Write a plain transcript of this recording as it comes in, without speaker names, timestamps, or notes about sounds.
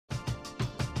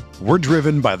We're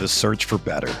driven by the search for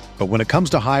better. But when it comes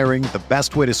to hiring, the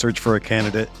best way to search for a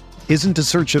candidate isn't to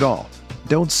search at all.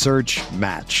 Don't search,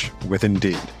 match with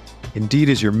Indeed. Indeed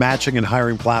is your matching and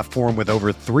hiring platform with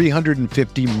over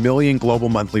 350 million global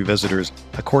monthly visitors,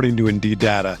 according to Indeed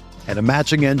data, and a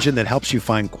matching engine that helps you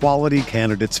find quality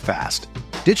candidates fast.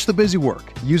 Ditch the busy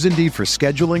work. Use Indeed for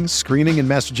scheduling, screening, and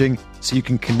messaging so you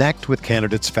can connect with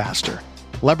candidates faster.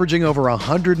 Leveraging over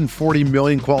 140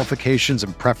 million qualifications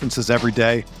and preferences every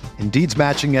day, Indeed's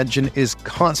matching engine is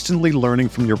constantly learning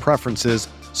from your preferences,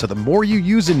 so the more you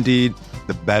use Indeed,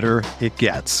 the better it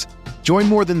gets. Join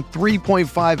more than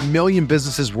 3.5 million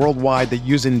businesses worldwide that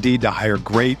use Indeed to hire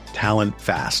great talent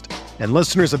fast. And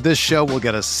listeners of this show will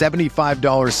get a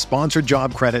 $75 sponsored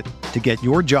job credit to get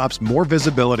your jobs more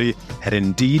visibility at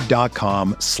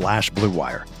Indeed.com/Blue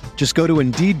Wire. Just go to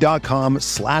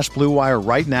Indeed.com/Blue Wire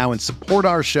right now and support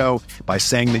our show by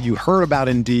saying that you heard about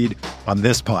Indeed on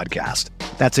this podcast.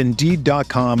 That's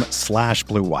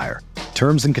Indeed.com/Blue Wire.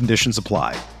 Terms and conditions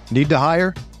apply. Need to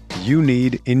hire? You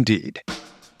need Indeed.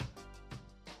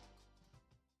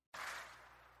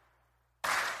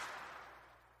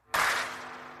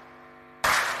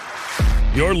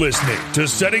 You're listening to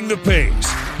Setting the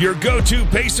Pace, your go-to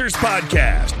Pacers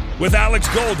podcast with Alex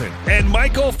Golden and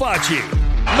Michael Facci.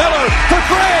 Miller for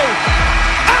three.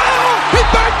 Oh, he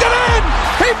backed it in.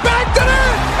 He backed it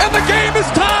in. And the game is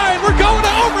tied. We're going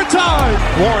to overtime.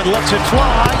 Warren lets it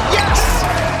fly. Yes.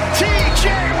 T.J.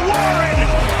 Warren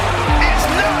is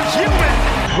not human.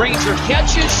 Granger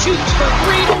catches, shoots for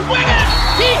three to win it.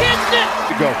 He hits it.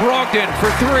 Go. Brogdon for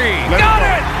three. Got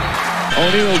it.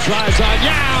 O'Neal drives on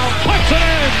Yao. Puts it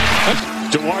in.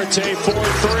 Duarte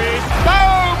 4-3.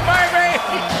 Boom, baby.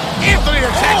 Anthony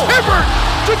attacks. Hibbert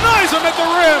denies him at the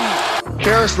rim.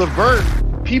 Karis LeVert,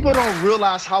 people don't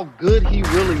realize how good he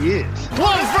really is.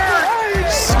 LeVert,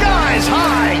 skies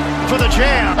high for the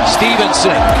jam.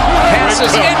 Stevenson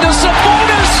passes into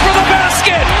Sabonis for the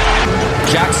basket.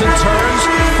 Jackson turns,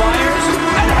 fires,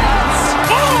 and hits.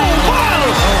 Oh,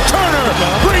 Myles Turner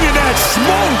bringing that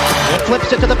smoke.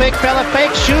 Flips it to the big fella,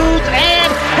 fake shoots,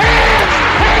 and hits!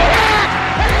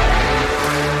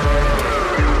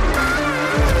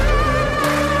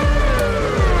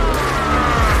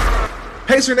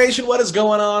 Pacer Nation, what is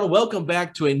going on? Welcome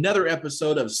back to another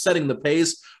episode of Setting the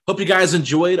Pace. Hope you guys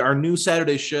enjoyed our new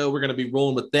Saturday show. We're going to be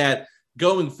rolling with that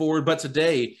going forward. But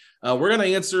today, we're going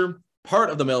to answer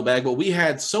part of the mailbag. But we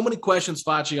had so many questions,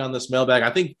 Facci, on this mailbag. I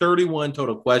think 31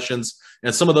 total questions.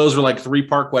 And some of those were like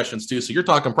three-part questions, too. So you're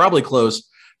talking probably close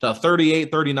to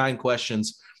 38, 39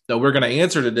 questions that we're going to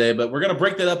answer today. But we're going to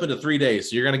break that up into 3 days.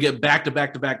 So you're going to get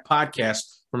back-to-back-to-back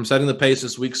podcasts from Setting the Pace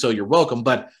this week. So you're welcome.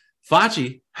 But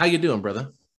Facci, how you doing,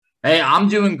 brother? Hey, I'm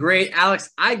doing great.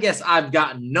 Alex, I guess I've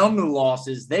gotten numb to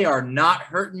losses. They are not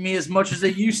hurting me as much as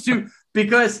they used to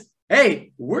because,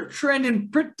 hey, we're trending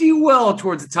pretty well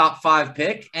towards the top 5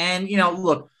 pick. And,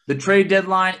 look, the trade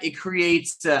deadline, it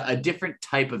creates a different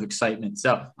type of excitement.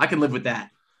 So I can live with that.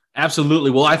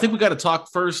 Absolutely. Well, I think we got to talk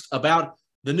first about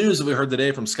the news that we heard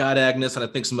today from Scott Agnes, and I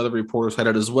think some other reporters had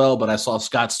it as well, but I saw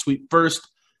Scott's tweet first.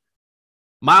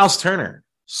 Myles Turner,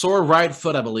 sore right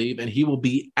foot, I believe, and he will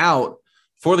be out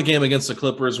for the game against the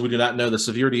Clippers. We do not know the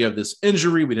severity of this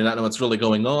injury. We do not know what's really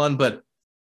going on. But,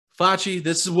 Facci,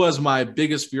 this was my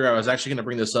biggest fear. I was actually going to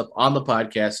bring this up on the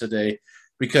podcast today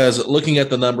because looking at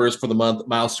the numbers for the month,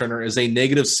 Myles Turner is a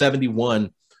negative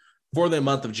 71 for the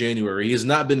month of January. He has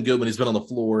not been good when he's been on the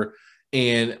floor.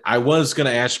 And I was going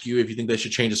to ask you if you think they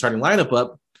should change the starting lineup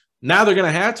up. Now they're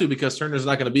going to have to because Turner's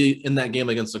not going to be in that game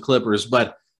against the Clippers.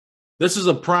 But this is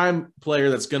a prime player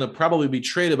that's going to probably be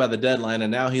traded by the deadline,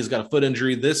 and now he's got a foot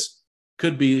injury. This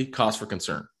could be cause for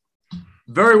concern.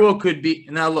 Very well could be.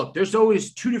 Now, look, there's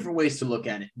always two different ways to look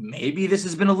at it. Maybe this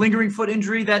has been a lingering foot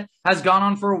injury that has gone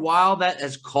on for a while that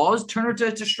has caused Turner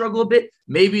to struggle a bit.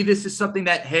 Maybe this is something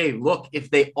that, hey, look,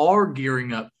 if they are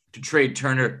gearing up to trade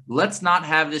Turner, let's not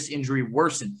have this injury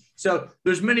worsen. So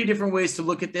there's many different ways to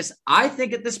look at this. I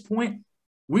think at this point,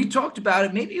 we talked about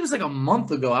it. Maybe it was like a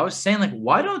month ago. I was saying, like,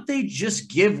 why don't they just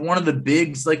give one of the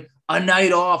bigs like a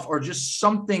night off or just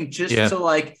something to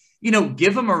like,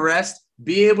 give them a rest,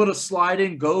 be able to slide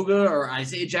in Goga or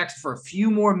Isaiah Jackson for a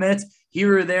few more minutes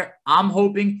here or there. I'm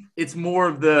hoping it's more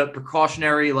of the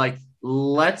precautionary, like,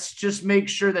 let's just make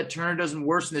sure that Turner doesn't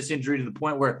worsen this injury to the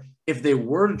point where if they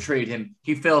were to trade him,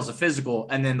 he fails a physical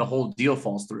and then the whole deal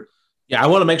falls through. Yeah, I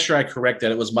want to make sure I correct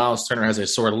that. It was Myles Turner has a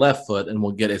sore left foot, and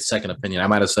we'll get a second opinion. I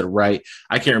might have said right.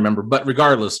 I can't remember. But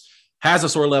regardless, has a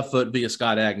sore left foot via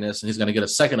Scott Agnes, and he's going to get a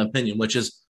second opinion, which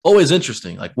is always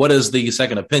interesting. Like, what is the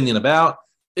second opinion about?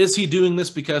 Is he doing this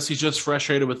because he's just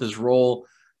frustrated with his role?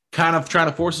 kind of trying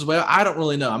to force his way out? I don't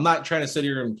really know. I'm not trying to sit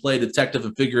here and play detective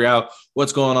and figure out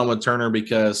what's going on with Turner,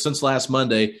 because since last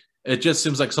Monday, it just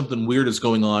seems like something weird is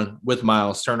going on with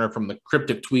Myles Turner, from the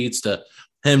cryptic tweets to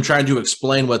him trying to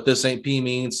explain what this ain't P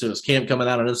means to his camp coming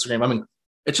out on Instagram. I mean,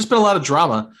 it's just been a lot of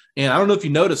drama. And I don't know if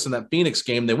you noticed in that Phoenix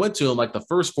game, they went to him like the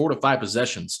first 4 to 5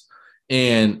 possessions.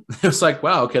 And it's like,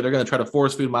 wow, okay, they're going to try to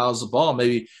force feed Myles the ball,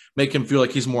 maybe make him feel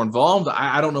like he's more involved.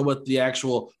 I don't know what the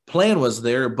actual plan was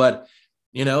there, but,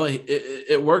 you know,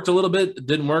 it worked a little bit. It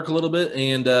didn't work a little bit.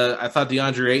 And I thought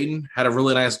DeAndre Ayton had a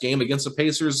really nice game against the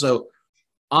Pacers. So,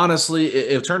 honestly,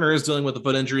 if Turner is dealing with a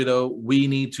foot injury, though, we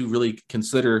need to really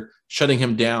consider shutting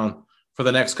him down for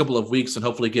the next couple of weeks and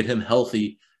hopefully get him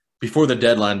healthy before the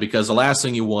deadline, because the last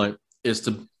thing you want is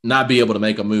to not be able to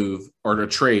make a move or to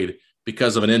trade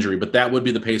because of an injury. But that would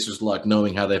be the Pacers' luck,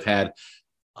 knowing how they've had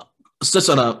such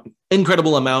an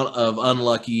incredible amount of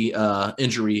unlucky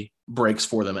injury breaks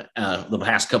for them the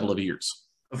past couple of years.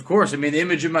 Of course. I mean, the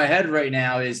image in my head right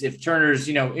now is if Turner's,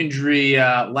 injury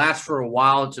lasts for a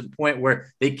while to the point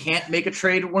where they can't make a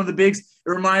trade with one of the bigs,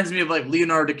 it reminds me of like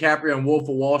Leonardo DiCaprio on Wolf of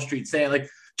Wall Street saying like,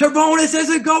 Sabonis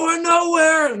isn't going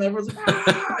nowhere. And everyone's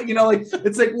like,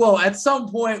 it's like, well, at some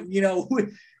point,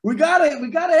 we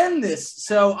gotta end this.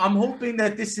 So I'm hoping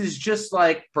that this is just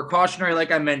like precautionary,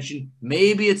 like I mentioned.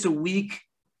 Maybe it's a week,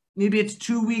 maybe it's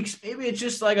 2 weeks, maybe it's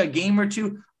just like a game or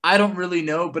two. I don't really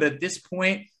know. But at this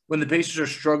point, when the Pacers are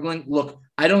struggling, look,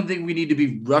 I don't think we need to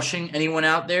be rushing anyone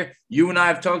out there. You and I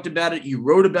have talked about it. You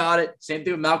wrote about it. Same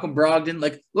thing with Malcolm Brogdon.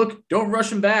 Like, look, don't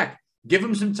rush him back. Give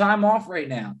him some time off right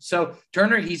now. So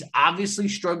Turner, he's obviously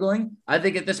struggling. I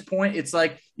think at this point, it's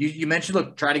like you mentioned,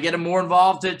 look, try to get him more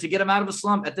involved to get him out of a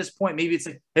slump. At this point, maybe it's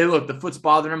like, hey, look, the foot's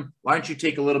bothering him. Why don't you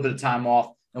take a little bit of time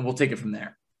off and we'll take it from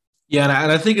there. Yeah,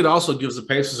 and I think it also gives the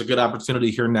Pacers a good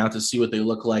opportunity here now to see what they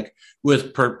look like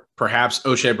with perhaps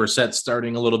O'Shea Brissett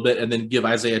starting a little bit, and then give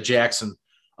Isaiah Jackson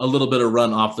a little bit of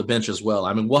run off the bench as well.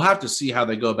 I mean, we'll have to see how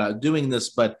they go about doing this,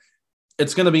 but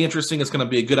it's going to be interesting. It's going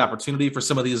to be a good opportunity for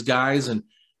some of these guys, and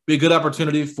be a good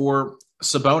opportunity for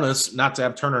Sabonis not to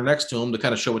have Turner next to him to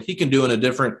kind of show what he can do in a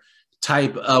different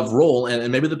type of role. And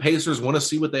maybe the Pacers want to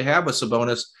see what they have with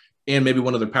Sabonis and maybe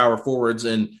one of their power forwards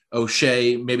and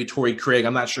O'Shea, maybe Torrey Craig.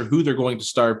 I'm not sure who they're going to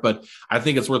start, but I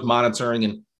think it's worth monitoring.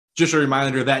 And just a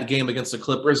reminder, that game against the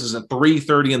Clippers is at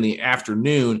 3:30 in the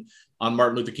afternoon on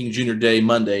Martin Luther King Jr. Day,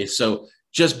 Monday. So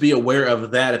just be aware of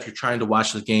that if you're trying to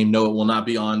watch the game. No, it will not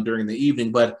be on during the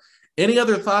evening. But any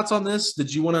other thoughts on this?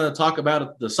 Did you want to talk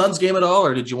about the Suns game at all,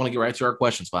 or did you want to get right to our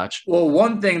questions, Foch? Well,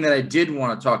 one thing that I did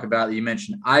want to talk about that you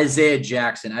mentioned, Isaiah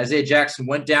Jackson. Isaiah Jackson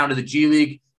went down to the G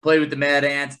League, played with the Mad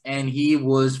Ants, and he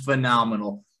was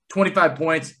phenomenal. 25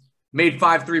 points, made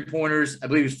 5 3-pointers. I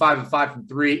believe he was 5 of 5 from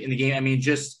 3 in the game. I mean,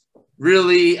 just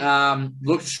really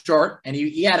looked sharp. And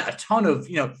he had a ton of,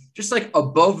 just like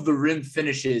above the rim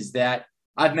finishes that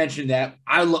I've mentioned that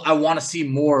I want to see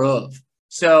more of.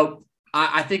 So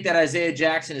I think that Isaiah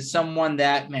Jackson is someone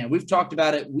that, man, we've talked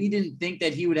about it. We didn't think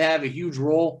that he would have a huge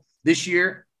role this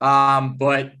year,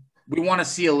 but we want to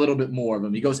see a little bit more of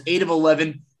him. He goes 8 of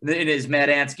 11 in his Mad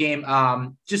Ants game.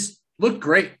 Just looked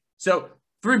great. So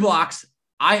 3 blocks.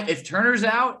 If Turner's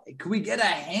out, could we get a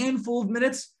handful of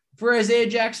minutes for Isaiah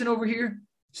Jackson over here?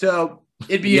 So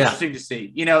it'd be interesting to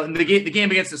see. In the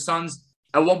game against the Suns,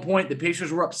 at one point the Pacers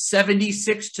were up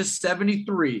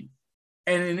 76-73.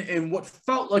 And in what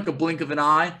felt like a blink of an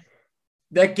eye,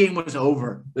 that game was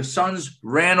over. The Suns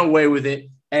ran away with it.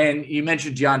 And you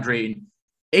mentioned DeAndre Ayton.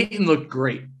 Ayton looked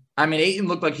great. I mean, Ayton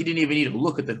looked like he didn't even need to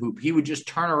look at the hoop. He would just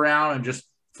turn around and just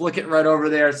flick it right over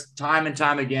there time and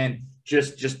time again.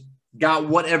 Just got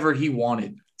whatever he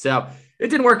wanted. So it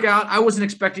didn't work out. I wasn't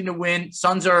expecting to win.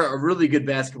 Suns are a really good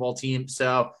basketball team.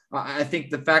 So I think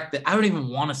the fact that – I don't even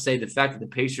want to say the fact that the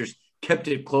Pacers kept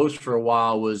it close for a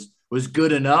while was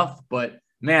good enough. But,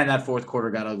 man, that fourth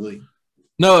quarter got ugly.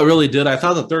 No, it really did. I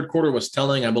thought the third quarter was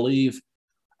telling. I believe,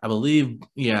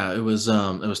 yeah, it was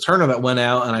Turner that went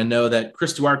out, and I know that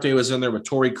Chris Duarte was in there with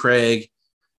Torrey Craig.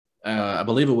 I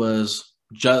believe it was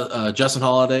Justin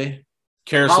Holiday.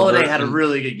 Holiday had a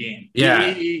really good game.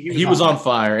 Yeah, he was on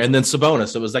fire. And then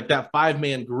Sabonis. It was like that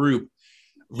 5-man group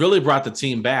really brought the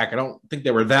team back. I don't think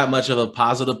they were that much of a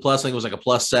positive plus. I think it was like a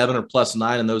 +7 or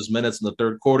 +9 in those minutes in the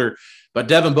third quarter. But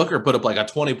Devin Booker put up like a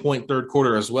 20-point third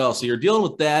quarter as well. So you're dealing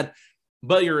with that,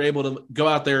 but you're able to go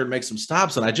out there and make some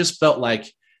stops. And I just felt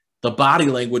like the body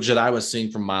language that I was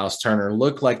seeing from Myles Turner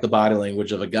looked like the body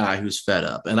language of a guy who's fed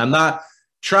up. And I'm not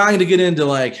trying to get into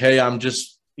like, hey, I'm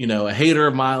just, a hater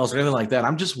of Myles or anything like that.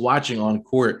 I'm just watching on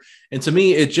court. And to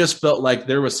me, it just felt like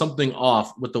there was something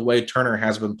off with the way Turner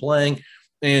has been playing.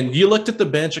 And you looked at the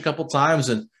bench a couple times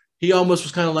and he almost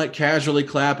was kind of like casually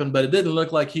clapping, but it didn't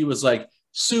look like he was like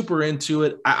super into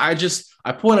it. I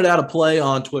pointed out a play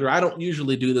on Twitter. I don't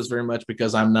usually do this very much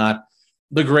because I'm not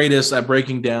the greatest at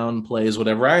breaking down plays,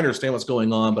 whatever. I understand what's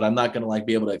going on, but I'm not going to like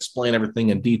be able to explain everything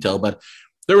in detail. But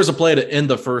there was a play to end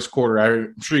the first quarter.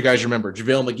 I'm sure you guys remember.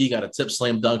 JaVale McGee got a tip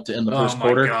slam dunk to end the first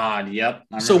quarter. Oh, my God. Yep.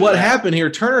 So what happened here,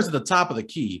 Turner's at the top of the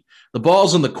key. The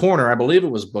ball's in the corner. I believe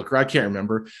it was Booker. I can't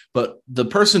remember. But the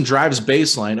person drives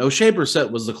baseline. O'Shea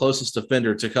Brissett was the closest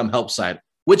defender to come help side,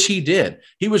 which he did.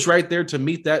 He was right there to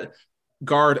meet that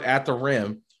guard at the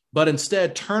rim. But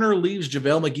instead, Turner leaves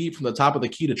JaVale McGee from the top of the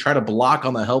key to try to block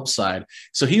on the help side.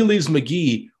 So he leaves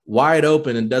McGee wide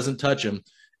open and doesn't touch him.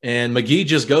 And McGee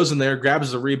just goes in there,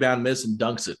 grabs the rebound, miss, and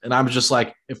dunks it. And I'm just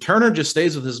like, if Turner just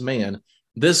stays with his man,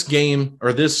 this game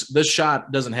or this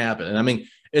shot doesn't happen. And I mean,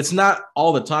 it's not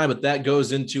all the time, but that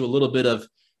goes into a little bit of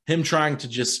him trying to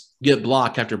just get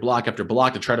block after block after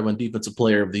block to try to win Defensive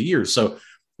Player of the Year. So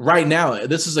right now,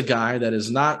 this is a guy that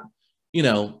is not,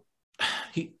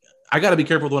 I got to be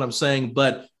careful with what I'm saying,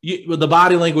 but the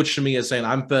body language to me is saying,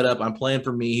 I'm fed up. I'm playing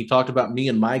for me. He talked about me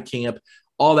and my camp,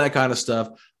 all that kind of stuff.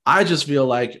 I just feel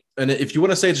like, and if you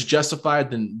want to say it's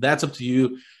justified, then that's up to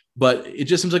you. But it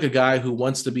just seems like a guy who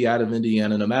wants to be out of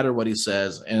Indiana no matter what he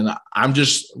says. And I'm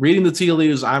just reading the tea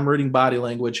leaves. I'm reading body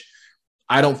language.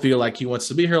 I don't feel like he wants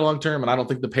to be here long-term. And I don't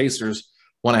think the Pacers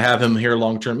want to have him here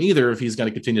long-term either if he's going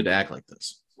to continue to act like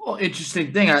this. Well,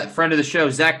 interesting thing. A friend of the show,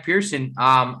 Zach Pearson,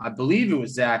 I believe it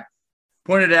was Zach,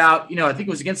 pointed out, I think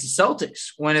it was against the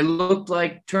Celtics when it looked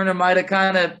like Turner might have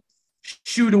kind of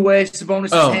shoot away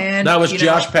Sabonis' hand. That was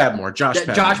Josh Padmore. Josh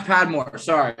Padmore.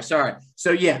 Sorry.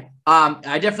 So, yeah,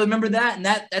 I definitely remember that. And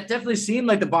that definitely seemed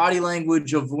like the body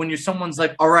language of when someone's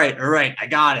like, all right, I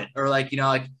got it. Or like,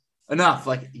 like enough.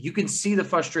 Like you can see the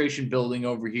frustration building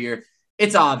over here.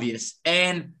 It's obvious.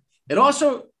 And it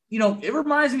also, it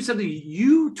reminds me of something.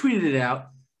 You tweeted it out.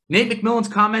 Nate McMillan's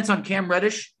comments on Cam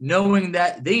Reddish, knowing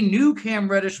that they knew Cam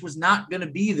Reddish was not going to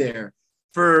be there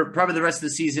for probably the rest of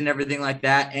the season and everything like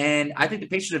that. And I think the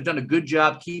Pacers have done a good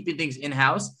job keeping things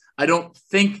in-house. I don't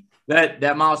think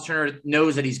that Myles Turner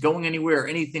knows that he's going anywhere or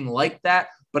anything like that,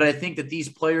 but I think that these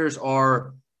players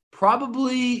are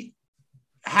probably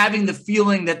having the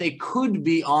feeling that they could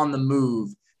be on the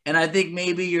move. And I think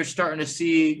maybe you're starting to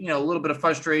see, a little bit of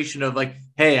frustration of like,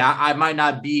 hey, I might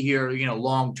not be here,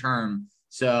 long-term.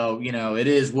 So, it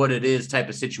is what it is type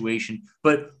of situation.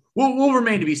 But we'll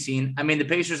remain to be seen. I mean, the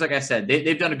Pacers, like I said,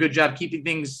 they've done a good job keeping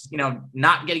things,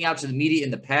 not getting out to the media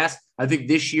in the past. I think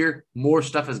this year more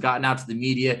stuff has gotten out to the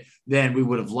media than we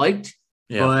would have liked.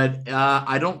 Yeah. But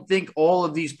I don't think all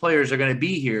of these players are going to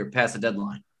be here past the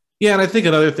deadline. Yeah, and I think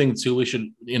another thing, too, we should,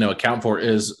 account for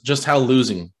is just how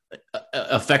losing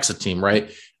affects a team,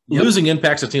 right? Yep. Losing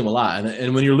impacts a team a lot.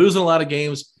 And when you're losing a lot of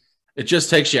games, it just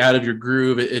takes you out of your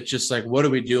groove. It's just like, what are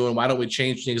we doing? Why don't we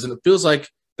change things? And it feels like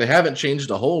they haven't changed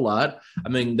a whole lot. I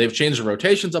mean, they've changed the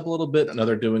rotations up a little bit. I know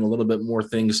they're doing a little bit more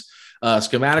things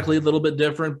schematically, a little bit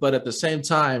different. But at the same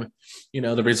time,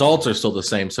 the results are still the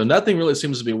same. So nothing really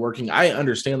seems to be working. I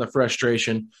understand the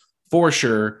frustration for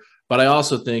sure. But I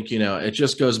also think, it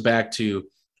just goes back to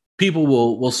people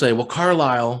will say, well,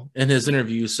 Carlisle in his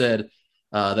interview said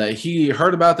that he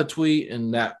heard about the tweet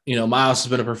and that, Myles has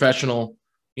been a professional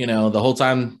the whole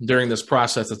time during this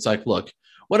process. It's like, look,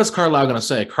 what is Carlisle going to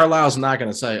say? Carlisle's not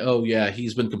going to say, oh, yeah,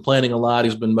 he's been complaining a lot.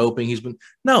 He's been moping.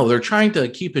 No, they're trying to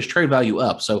keep his trade value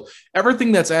up. So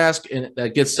everything that's asked and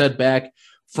that gets said back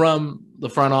from the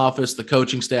front office, the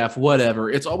coaching staff, whatever,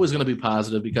 it's always going to be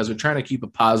positive because they're trying to keep a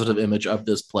positive image of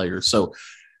this player. So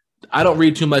I don't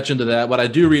read too much into that. What I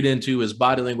do read into is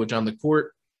body language on the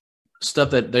court,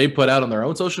 stuff that they put out on their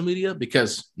own social media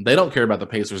because they don't care about the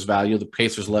Pacers' value, the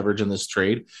Pacers' leverage in this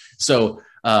trade. So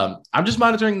I'm just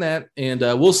monitoring that, and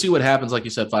we'll see what happens, like you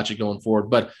said, Facci, going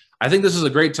forward. But I think this is a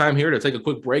great time here to take a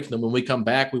quick break, and then when we come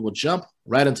back, we will jump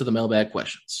right into the mailbag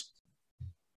questions.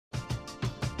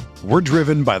 We're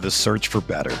driven by the search for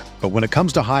better. But when it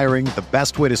comes to hiring, the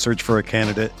best way to search for a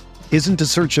candidate isn't to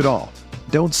search at all.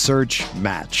 Don't search,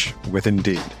 match with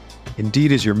Indeed.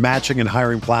 Indeed is your matching and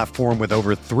hiring platform with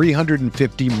over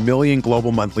 350 million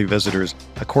global monthly visitors,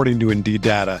 according to Indeed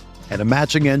data, and a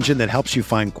matching engine that helps you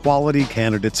find quality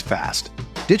candidates fast.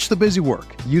 Ditch the busy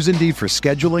work. Use Indeed for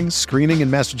scheduling, screening,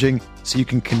 and messaging so you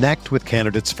can connect with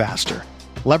candidates faster.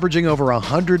 Leveraging over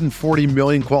 140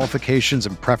 million qualifications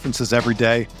and preferences every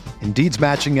day, Indeed's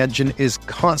matching engine is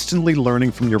constantly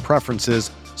learning from your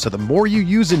preferences, so the more you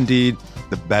use Indeed,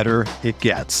 the better it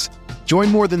gets. Join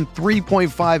more than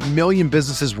 3.5 million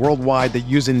businesses worldwide that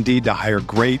use Indeed to hire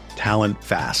great talent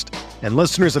fast. And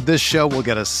listeners of this show will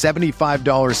get a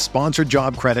 $75 sponsored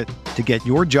job credit to get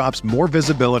your jobs more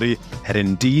visibility at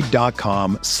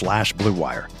Indeed.com/Blue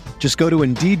Wire. Just go to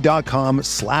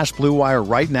Indeed.com/Blue Wire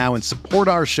right now and support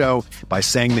our show by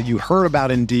saying that you heard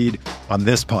about Indeed on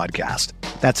this podcast.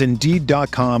 That's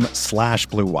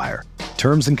Indeed.com/Blue Wire.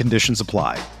 Terms and conditions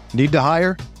apply. Need to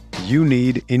hire? You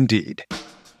need Indeed.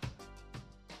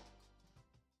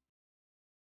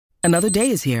 Another day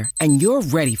is here, and you're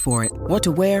ready for it. What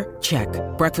to wear? Check.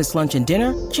 Breakfast, lunch, and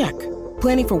dinner? Check.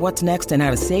 Planning for what's next and how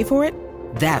to save for it?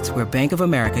 That's where Bank of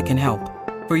America can help.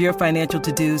 For your financial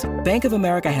to-dos, Bank of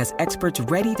America has experts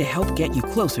ready to help get you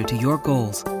closer to your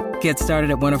goals. Get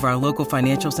started at one of our local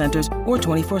financial centers or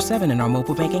 24/7 in our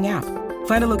mobile banking app.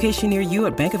 Find a location near you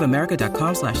at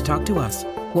bankofamerica.com/talktous.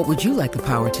 What would you like the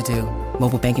power to do?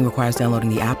 Mobile banking requires downloading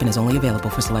the app and is only available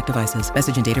for select devices.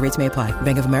 Message and data rates may apply.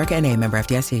 Bank of America NA, member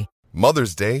FDIC.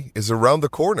 Mother's Day is around the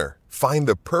corner. Find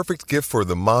the perfect gift for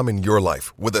the mom in your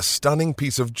life with a stunning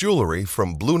piece of jewelry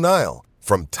from Blue Nile.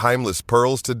 From timeless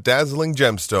pearls to dazzling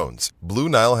gemstones, Blue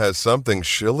Nile has something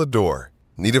she'll adore.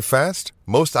 Need it fast?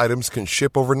 Most items can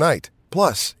ship overnight.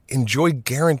 Plus, enjoy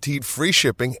guaranteed free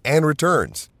shipping and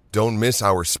returns. Don't miss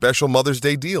our special Mother's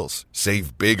Day deals.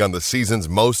 Save big on the season's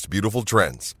most beautiful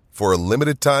trends. For a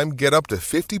limited time, get up to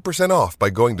 50% off by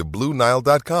going to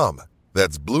BlueNile.com.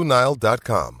 That's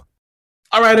BlueNile.com.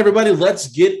 All right, everybody, let's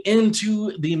get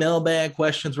into the mailbag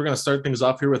questions. We're going to start things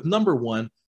off here with number one,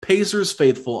 Pacers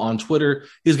Faithful on Twitter.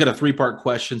 He's got a three-part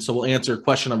question, so we'll answer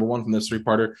question number one from this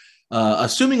three-parter.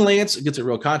 Assuming Lance gets a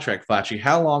real contract, Facci,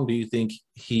 how long do you think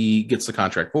he gets the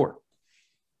contract for?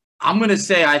 I'm going to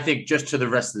say, I think just to the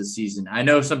rest of the season. I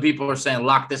know some people are saying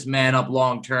lock this man up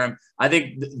long-term. I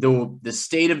think the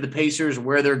state of the Pacers,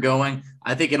 where they're going,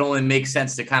 I think it only makes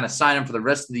sense to kind of sign him for the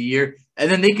rest of the year.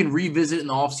 And then they can revisit in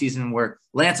the offseason where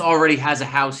Lance already has a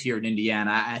house here in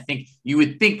Indiana. I think you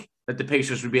would think that the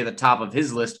Pacers would be at the top of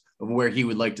his list of where he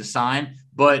would like to sign.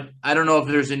 But I don't know if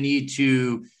there's a need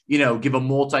to, give a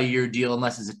multi-year deal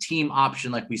unless it's a team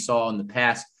option like we saw in the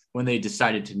past when they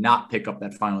decided to not pick up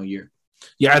that final year.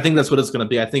 Yeah, I think that's what it's going to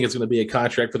be. I think it's going to be a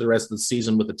contract for the rest of the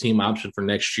season with a team option for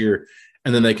next year.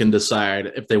 And then they can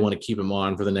decide if they want to keep him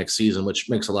on for the next season, which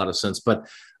makes a lot of sense. But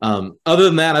other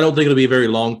than that, I don't think it'll be very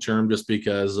long-term just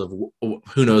because of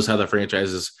who knows how the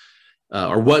franchise is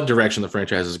or what direction the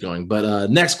franchise is going.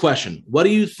 But next question, what do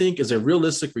you think is a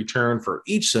realistic return for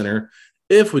each center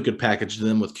if we could package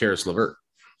them with Karis LeVert?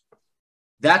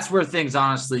 That's where things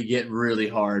honestly get really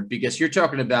hard because you're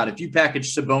talking about if you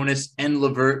package Sabonis and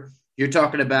LeVert, you're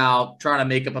talking about trying to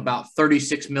make up about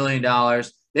 $36 million.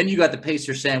 Then you got the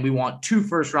Pacers saying we want 2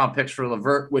 first-round picks for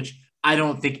LeVert, which I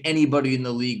don't think anybody in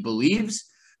the league believes.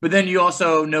 But then you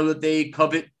also know that they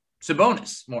covet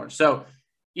Sabonis more. So,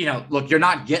 look, you're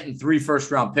not getting 3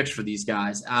 first-round picks for these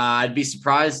guys. I'd be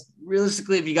surprised,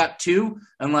 realistically, if you got 2,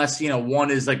 unless,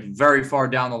 one is like very far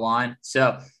down the line.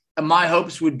 So my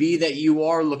hopes would be that you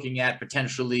are looking at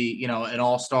potentially, an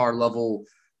all-star level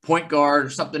point guard or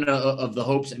something of the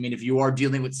hopes. I mean, if you are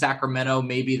dealing with Sacramento,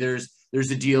 maybe there's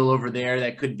a deal over there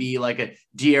that could be like a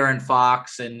De'Aaron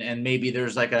Fox and maybe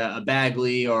there's like a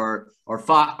Bagley or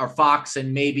Fox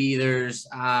and maybe there's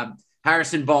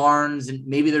Harrison Barnes and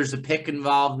maybe there's a pick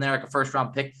involved in there, like a first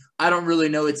round pick. I don't really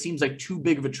know. It seems like too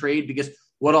big of a trade because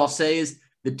what I'll say is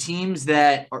the teams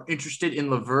that are interested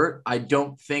in LeVert, I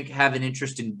don't think have an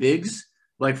interest in bigs.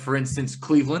 Like, for instance,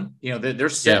 Cleveland, they're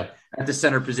set at the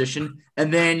center position.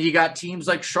 And then you got teams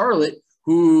like Charlotte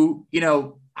who,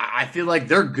 I feel like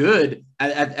they're good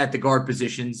at the guard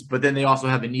positions, but then they also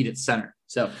have a need at center.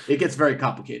 So it gets very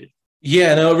complicated.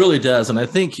 Yeah, no, it really does. And I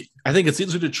think it's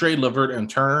easier to trade LeVert and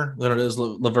Turner than it is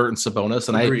LeVert and Sabonis.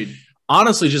 And Agreed. I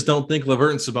honestly just don't think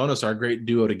LeVert and Sabonis are a great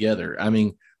duo together. I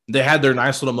mean, they had their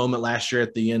nice little moment last year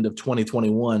at the end of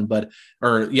 2021, the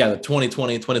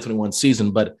 2020-2021 season,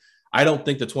 but I don't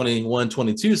think the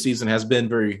 21-22 season has been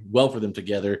very well for them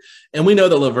together. And we know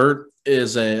that LeVert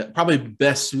is probably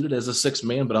best suited as a sixth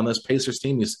man, but on this Pacers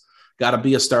team, he's got to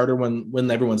be a starter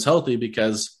when everyone's healthy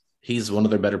because he's one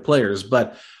of their better players.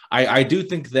 But I do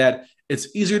think that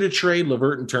it's easier to trade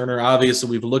LeVert and Turner. Obviously,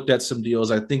 we've looked at some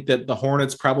deals. I think that the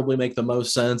Hornets probably make the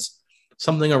most sense,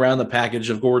 something around the package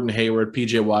of Gordon Hayward,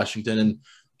 PJ Washington, and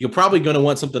you're probably going to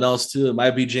want something else too. It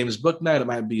might be James Bouknight. It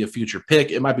might be a future pick.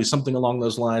 It might be something along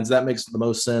those lines. That makes the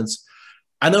most sense.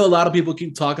 I know a lot of people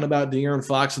keep talking about De'Aaron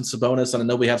Fox and Sabonis, and I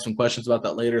know we have some questions about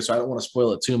that later, so I don't want to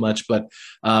spoil it too much. But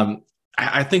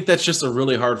I think that's just a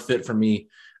really hard fit for me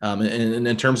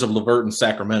in terms of LeVert and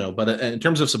Sacramento. But in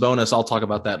terms of Sabonis, I'll talk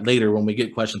about that later when we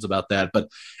get questions about that. But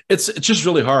it's just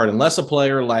really hard unless a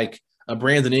player like a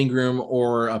Brandon Ingram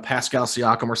or a Pascal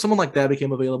Siakam or someone like that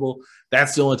became available,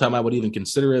 that's the only time I would even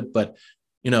consider it. But,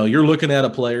 you're looking at a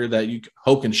player that you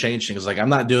hope can change things. Like, I'm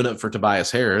not doing it for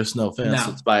Tobias Harris. No offense.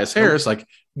 No. It's Tobias Harris, like,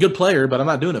 good player, but I'm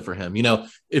not doing it for him.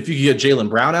 If you get Jaylen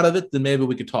Brown out of it, then maybe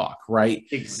we could talk, right?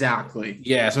 Exactly.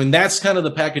 Yes. I mean, that's kind of the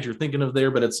package you're thinking of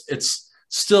there, but it's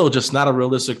still just not a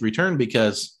realistic return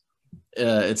because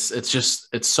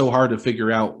it's so hard to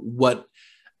figure out what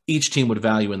each team would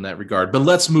value in that regard. But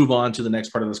let's move on to the next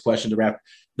part of this question to wrap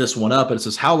this one up. And it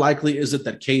says, how likely is it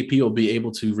that KP will be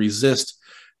able to resist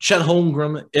Chet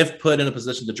Holmgren if put in a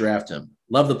position to draft him?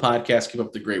 Love the podcast. Keep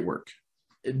up the great work.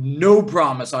 No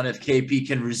promise on if KP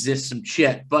can resist some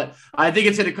Chet, but I think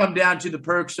it's going to come down to the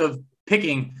perks of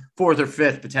picking 4th or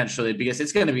 5th potentially, because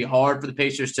it's going to be hard for the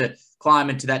Pacers to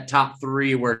climb into that top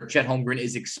 3 where Chet Holmgren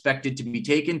is expected to be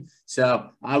taken.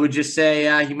 So I would just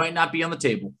say he might not be on the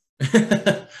table.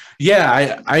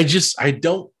 Yeah, I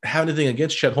don't have anything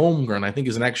against Chet Holmgren. I think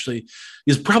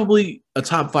he's probably a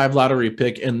top 5 lottery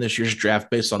pick in this year's draft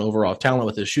based on overall talent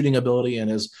with his shooting ability and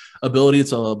his ability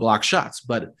to block shots.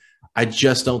 But I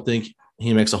just don't think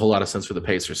he makes a whole lot of sense for the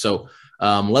Pacers. So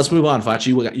let's move on,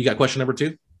 Fachi. You got question number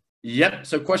 2? Yep.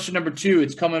 So question number 2,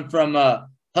 it's coming from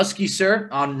Husky Sir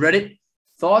on Reddit.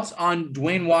 Thoughts on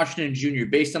Dwayne Washington Jr.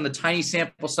 based on the tiny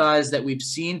sample size that we've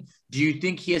seen? Do you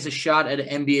think he has a shot at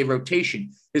an NBA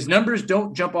rotation? His numbers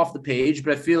don't jump off the page,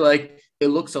 but I feel like it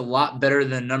looks a lot better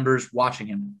than numbers watching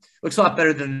him. Looks a lot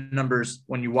better than numbers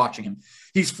when you're watching him.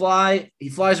 He flies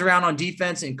around on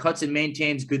defense and cuts and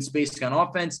maintains good spacing on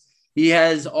offense. He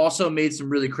has also made some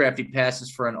really crafty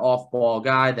passes for an off-ball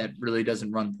guy that really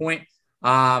doesn't run point.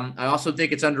 I also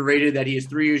think it's underrated that he is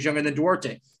 3 years younger than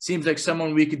Duarte. Seems like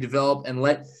someone we could develop and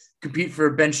let compete for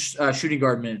bench shooting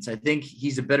guard minutes. I think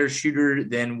he's a better shooter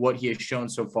than what he has shown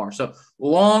so far. So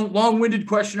long-winded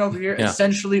question over here. Yeah.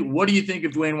 Essentially, what do you think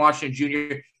of Dwayne Washington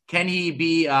Jr.? Can he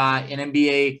be an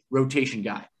NBA rotation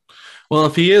guy? Well,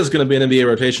 if he is going to be an NBA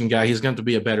rotation guy, he's going to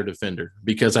be a better defender,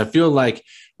 because I feel like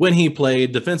when he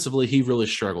played defensively, he really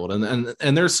struggled.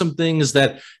 And there's some things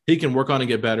that he can work on and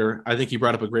get better. I think he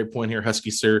brought up a great point here,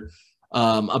 Husky Sir,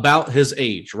 about his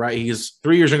age, right? He's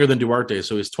 3 years younger than Duarte,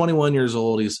 so he's 21 years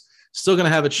old. He's still going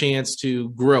to have a chance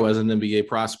to grow as an NBA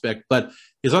prospect, but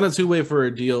he's on a two-way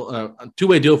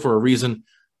deal for a reason.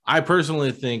 I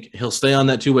personally think he'll stay on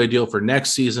that two-way deal for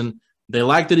next season. They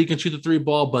like that he can shoot the 3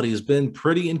 ball, but he's been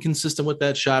pretty inconsistent with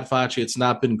that shot, Facci. It's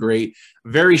not been great.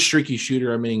 Very streaky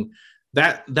shooter. I mean,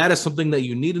 that is something that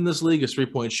you need in this league is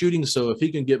 3-point shooting. So if he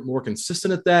can get more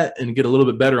consistent at that and get a little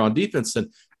bit better on defense, then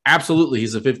absolutely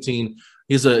he's a 15.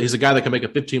 He's a guy that can make a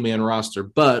 15-man roster.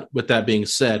 But with that being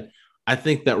said, I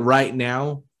think that right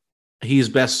now he's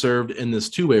best served in this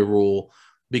two-way rule,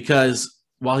 because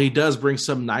while he does bring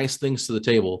some nice things to the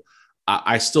table,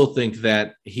 I still think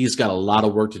that he's got a lot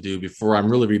of work to do before I'm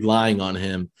really relying on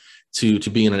him to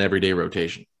be in an everyday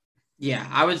rotation. Yeah,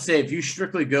 I would say if you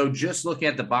strictly go just looking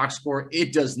at the box score,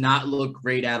 it does not look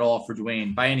great at all for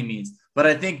Dwayne by any means. But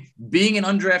I think being an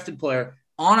undrafted player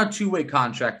on a two-way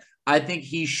contract, I think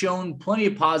he's shown plenty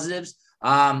of positives.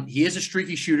 He is a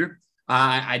streaky shooter.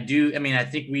 I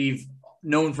think we've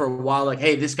known for a while, like,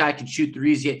 hey, this guy can shoot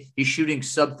threes, yet he's shooting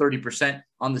sub 30%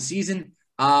 on the season.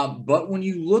 But when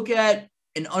you look at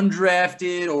an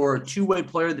undrafted or a two-way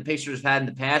player the Pacers have had in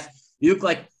the past, you look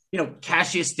like,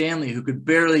 Cassius Stanley, who could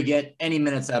barely get any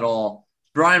minutes at all.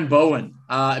 Brian Bowen,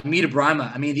 Amita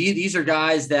Brima. I mean, these are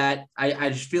guys that I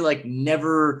just feel like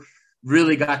never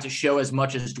really got to show as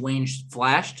much as Dwayne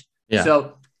flashed. Yeah.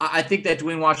 So I think that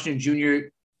Dwayne Washington Jr.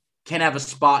 can have a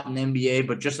spot in the NBA,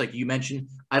 but just like you mentioned,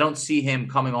 I don't see him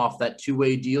coming off that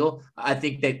two-way deal. I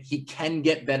think that he can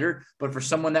get better, but for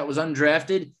someone that was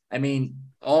undrafted, I mean,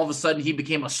 all of a sudden he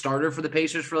became a starter for the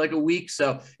Pacers for like a week.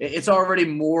 So it's already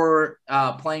more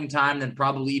playing time than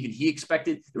probably even he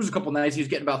expected. There was a couple nights he was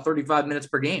getting about 35 minutes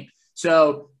per game.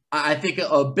 So I think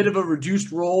a bit of a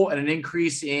reduced role and an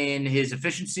increase in his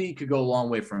efficiency could go a long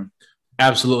way for him.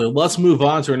 Absolutely. Let's move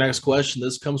on to our next question.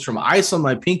 This comes from Ice on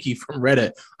My Pinky from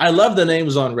Reddit. I love the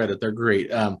names on Reddit. They're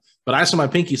great. But Ice on My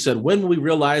Pinky said, when will we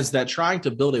realize that trying to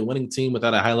build a winning team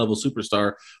without a high-level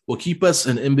superstar will keep us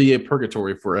in NBA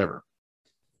purgatory forever?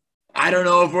 I don't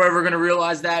know if we're ever going to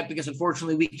realize that, because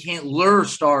unfortunately we can't lure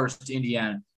stars to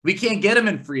Indiana. We can't get them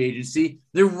in free agency.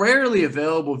 They're rarely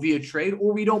available via trade,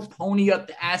 or we don't pony up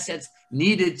the assets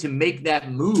needed to make that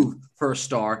move for a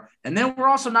star. And then we're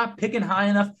also not picking high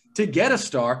enough to get a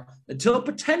star until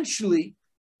potentially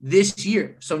this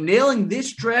year. So nailing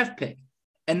this draft pick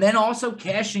and then also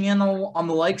cashing in on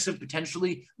the likes of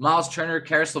potentially Myles Turner,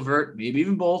 Karis LeVert, maybe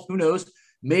even both, who knows,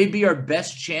 may be our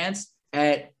best chance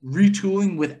at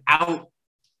retooling without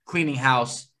cleaning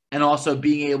house and also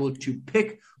being able to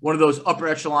pick one of those upper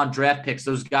echelon draft picks,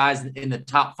 those guys in the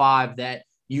top 5 that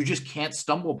you just can't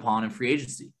stumble upon in free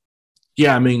agency.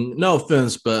 Yeah, I mean, no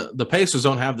offense, but the Pacers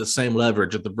don't have the same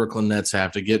leverage that the Brooklyn Nets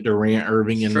have to get Durant,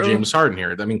 Irving, and James Harden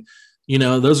here. I mean,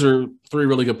 those are 3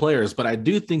 really good players, but I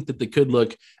do think that they could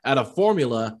look at a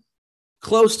formula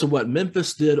close to what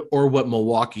Memphis did or what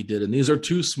Milwaukee did. And these are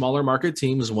 2 smaller market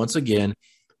teams, once again,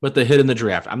 but they hit in the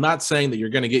draft. I'm not saying that you're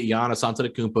going to get Giannis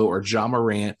Antetokounmpo or Ja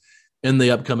Morant in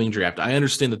the upcoming draft. I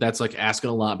understand that that's like asking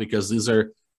a lot because these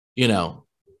are,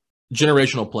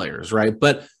 generational players, right?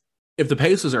 But if the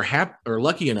Pacers are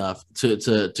lucky enough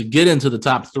to get into the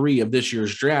top 3 of this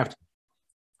year's draft,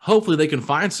 hopefully they can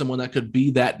find someone that could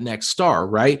be that next star,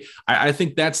 right? I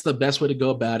think that's the best way to go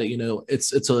about it.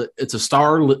 It's a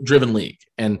star-driven league,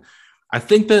 and I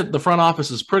think that the front office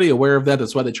is pretty aware of that.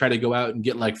 That's why they try to go out and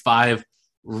get like 5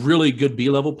 really good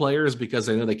B-level players because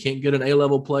they know they can't get an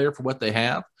A-level player for what they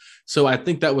have. So I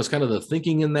think that was kind of the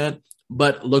thinking in that.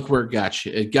 But look where it got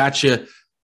you. It got you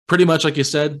pretty much, like you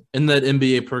said, in that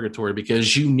NBA purgatory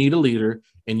because you need a leader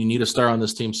and you need a star on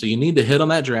this team. So you need to hit on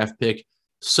that draft pick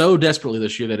so desperately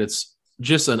this year that it's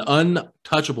just an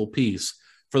untouchable piece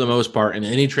for the most part in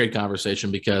any trade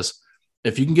conversation, because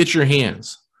if you can get your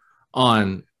hands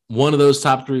on one of those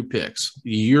top 3 picks,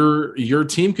 your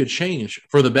team could change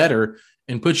for the better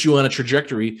and put you on a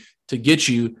trajectory to get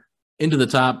you into the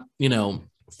top,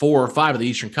 4 or 5 of the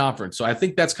Eastern Conference. So I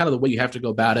think that's kind of the way you have to go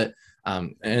about it.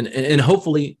 And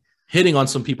hopefully hitting on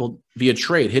some people via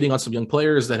trade, hitting on some young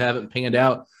players that haven't panned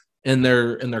out in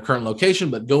their current location,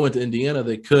 but go into Indiana,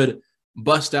 they could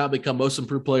bust out, become most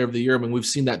improved player of the year. I mean, we've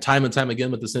seen that time and time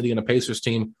again with this Indiana Pacers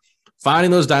team,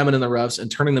 finding those diamond in the roughs and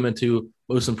turning them into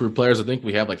most improved players. I think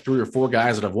we have like 3 or 4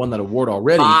 guys that have won that award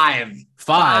already.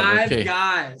 5 okay.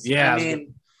 guys. Yeah. I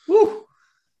mean, whew.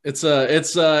 It's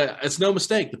no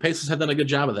mistake. The Pacers have done a good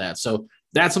job of that. So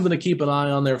that's something to keep an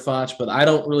eye on there, Foch. But I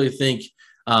don't really think,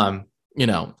 I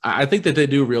think that they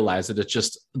do realize that it's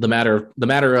just the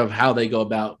matter of how they go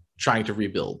about trying to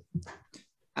rebuild.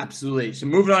 Absolutely. So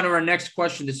moving on to our next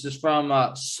question. This is from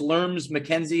Slurms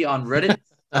McKenzie on Reddit.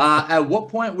 At what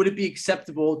point would it be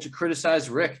acceptable to criticize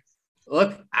Rick?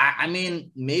 Look, I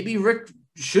mean, maybe Rick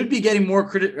should be getting more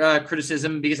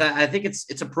criticism because I think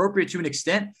it's appropriate to an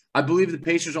extent. I believe the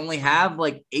Pacers only have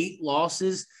like 8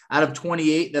 losses out of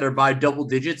 28 that are by double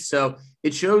digits. So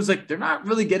it shows like they're not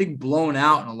really getting blown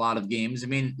out in a lot of games. I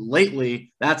mean,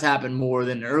 lately that's happened more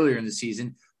than earlier in the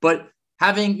season, but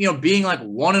having, being like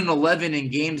 1-11 in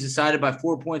games decided by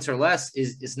 4 points or less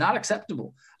is not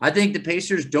acceptable. I think the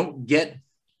Pacers don't get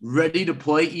ready to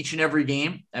play each and every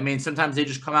game. I mean, sometimes they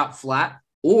just come out flat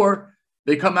or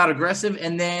they come out aggressive.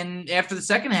 And then after the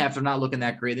second half, they're not looking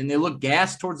that great. And they look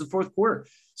gassed towards the fourth quarter.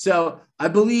 So I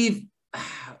believe, I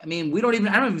don't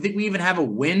even think we even have a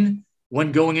win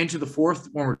when going into the fourth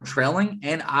when we're trailing.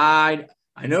 And I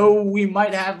know we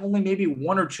might have only maybe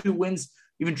 1 or 2 wins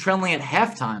even trailing at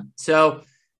halftime. So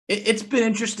it's been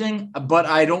interesting, but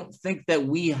I don't think that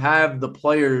we have the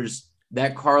players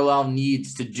that Carlisle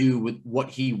needs to do with what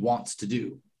he wants to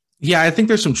do. Yeah, I think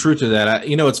there's some truth to that.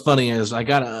 What's funny is I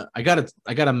got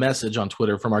a message on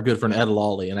Twitter from our good friend Ed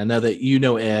Lawley, and I know that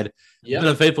Ed. Yep.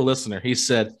 Been a faithful listener. He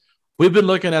said, "We've been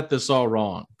looking at this all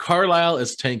wrong. Carlisle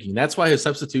is tanking. That's why his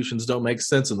substitutions don't make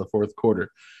sense in the fourth quarter."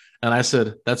 And I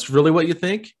said, "That's really what you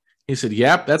think?" He said,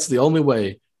 "Yep, that's the only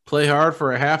way. Play hard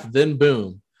for a half, then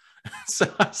boom."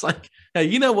 So I was like, "Hey,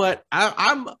 you know what?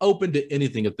 I'm open to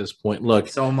anything at this point." Look,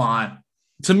 so am I.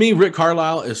 To me, Rick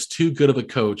Carlisle is too good of a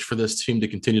coach for this team to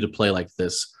continue to play like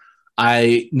this.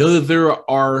 I know that there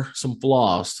are some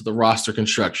flaws to the roster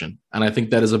construction, and I think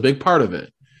that is a big part of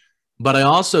it. But I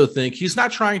also think he's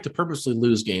not trying to purposely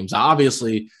lose games.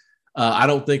 Obviously, I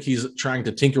don't think he's trying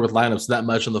to tinker with lineups that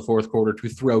much in the fourth quarter to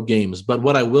throw games. But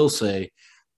what I will say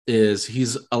is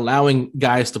he's allowing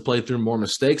guys to play through more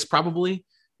mistakes probably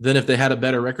than if they had a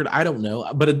better record. I don't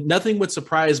know. But nothing would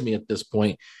surprise me at this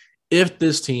point if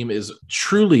this team is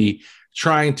truly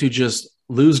trying to just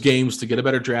lose games to get a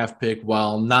better draft pick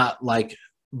while not like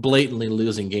blatantly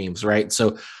losing games, right?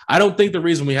 So I don't think the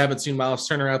reason we haven't seen Myles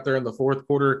Turner out there in the fourth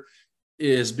quarter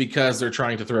is because they're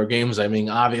trying to throw games. I mean,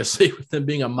 obviously with them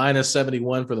being a minus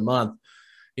 71 for the month,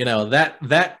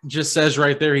 that just says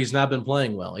right there he's not been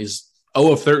playing well. He's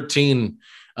 0 of 13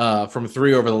 from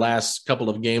 3 over the last couple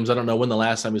of games. I don't know when the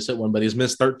last time he's hit one, but he's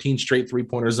missed 13 straight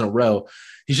 3-pointers in a row.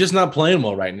 He's just not playing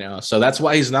well right now. So that's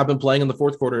why he's not been playing in the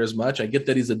fourth quarter as much. I get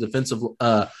that he's a defensive,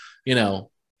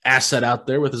 asset out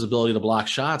there with his ability to block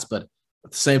shots. But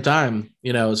at the same time,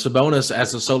 Sabonis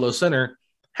as a solo center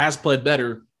has played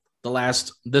better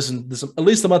this at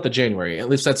least the month of January. At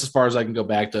least that's as far as I can go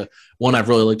back to when I've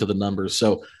really looked at the numbers.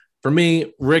 So for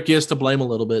me, Rick is to blame a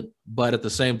little bit, but at the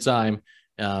same time,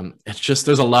 it's just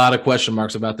there's a lot of question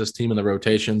marks about this team and the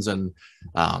rotations, and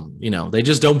they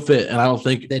just don't fit. And I don't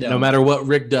think no matter what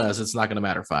Rick does, it's not going to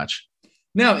matter, Foch.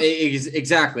 No,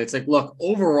 exactly. It's like, look,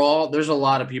 overall, there's a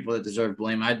lot of people that deserve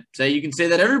blame. I'd say you can say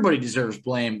that everybody deserves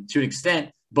blame to an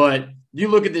extent, but you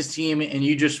look at this team and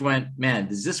you just went, man,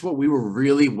 is this what we were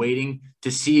really waiting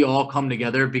to see all come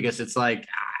together? Because it's like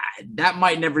that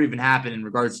might never even happen in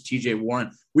regards to TJ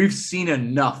Warren. We've seen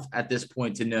enough at this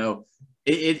point to know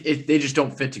they just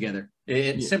don't fit together.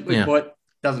 Simply put,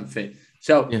 doesn't fit.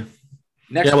 So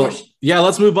next question.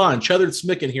 Let's move on. Cheddar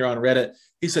Smicken here on Reddit.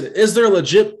 He said, is there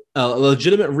a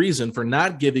legitimate reason for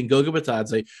not giving Goga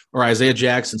Bitadze or Isaiah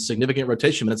Jackson significant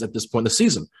rotation minutes at this point in the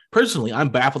season? Personally, I'm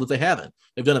baffled that they haven't.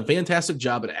 They've done a fantastic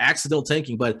job at accidental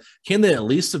tanking, but can they at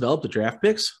least develop the draft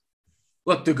picks?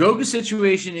 Look, the Goga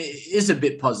situation is a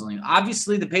bit puzzling.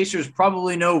 Obviously, the Pacers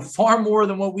probably know far more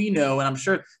than what we know, and I'm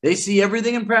sure they see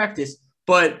everything in practice,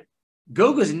 but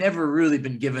Goga's never really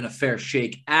been given a fair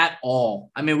shake at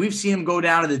all. I mean, we've seen him go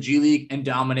down to the G League and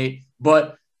dominate,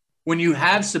 but when you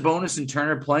have Sabonis and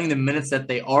Turner playing the minutes that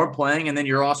they are playing, and then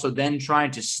you're also then trying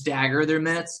to stagger their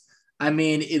minutes, I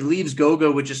mean, it leaves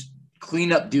Goga with just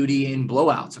cleanup duty in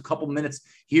blowouts, a couple minutes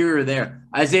here or there.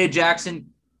 Isaiah Jackson,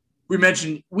 we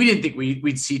mentioned we didn't think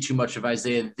we'd see too much of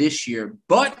Isaiah this year,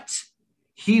 but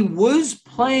he was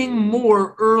playing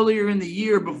more earlier in the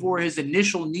year before his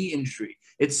initial knee injury.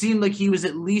 It seemed like he was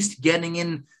at least getting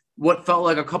in what felt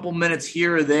like a couple minutes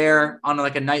here or there on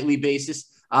like a nightly basis.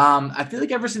 I feel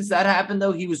like ever since that happened,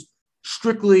 though, he was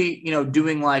strictly,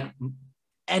 doing like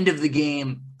end of the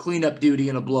game cleanup duty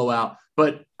in a blowout.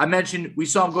 But I mentioned we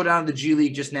saw him go down to the G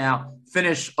League just now,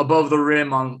 finish above the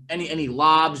rim on any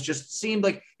lobs. Just seemed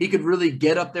like he could really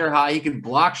get up there high. He could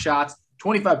block shots.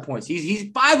 25 points. He's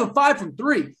 5 of 5 from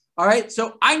 3. All right.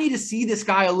 So I need to see this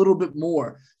guy a little bit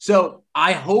more. So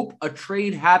I hope a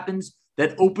trade happens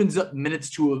that opens up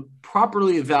minutes to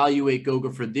properly evaluate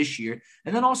Goga for this year,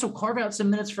 and then also carve out some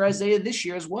minutes for Isaiah this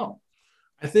year as well.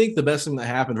 I think the best thing that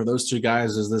happened for those two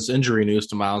guys is this injury news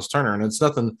to Myles Turner, and it's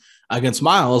nothing against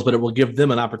Myles, but it will give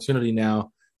them an opportunity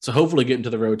now to hopefully get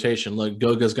into the rotation. Look,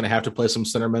 Goga's going to have to play some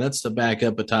center minutes to back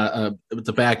up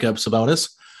Sabonis,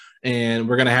 and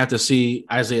we're going to have to see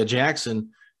Isaiah Jackson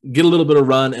get a little bit of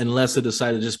run unless they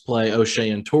decide to just play O'Shea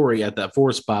and Torrey at that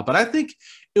 4 spot. But I think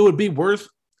it would be worth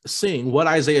seeing what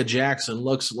Isaiah Jackson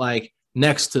looks like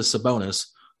next to Sabonis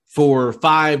for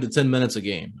 5 to 10 minutes a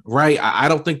game, right? I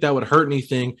don't think that would hurt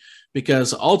anything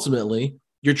because ultimately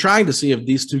you're trying to see if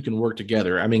these two can work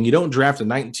together. I mean, you don't draft a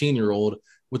 19-year-old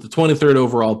with the 23rd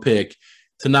overall pick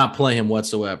to not play him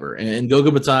whatsoever. And Goga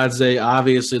Bitadze,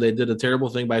 obviously they did a terrible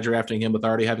thing by drafting him with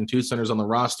already having 2 centers on the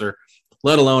roster,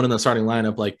 let alone in the starting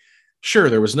lineup. Like, sure,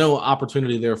 there was no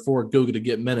opportunity there for Goga to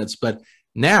get minutes, but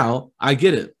now I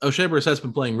get it. O'Shea has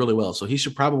been playing really well, so he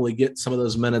should probably get some of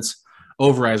those minutes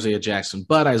over Isaiah Jackson.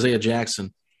 But Isaiah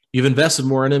Jackson, you've invested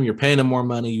more in him. You're paying him more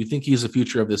money. You think he's the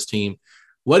future of this team.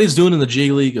 What he's doing in the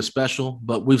G League is special,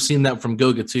 but we've seen that from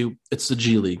Goga too. It's the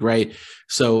G League, right?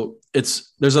 So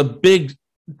there's a big,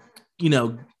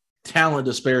 talent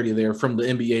disparity there from the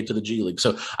NBA to the G League.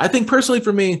 So I think personally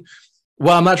for me,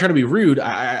 while I'm not trying to be rude,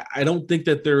 I don't think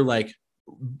that they're like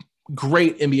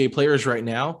great NBA players right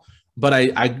now. But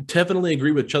I definitely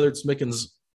agree with Cheddar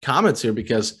Smicken's comments here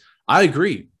because I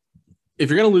agree. If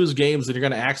you're going to lose games and you're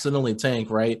going to accidentally tank,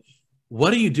 right,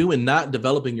 what are you doing not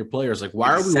developing your players? Like,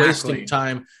 why are we wasting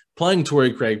time playing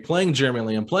Torrey Craig, playing Jeremy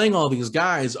Lamb, playing all these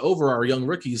guys over our young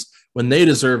rookies when they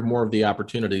deserve more of the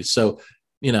opportunities? So,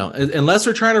 unless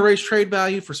they're trying to raise trade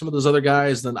value for some of those other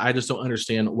guys, then I just don't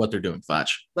understand what they're doing, Foch.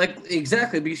 Like,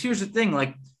 exactly, because here's the thing,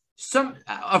 like,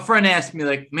 a friend asked me,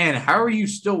 like, man, how are you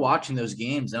still watching those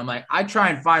games? And I'm like, I try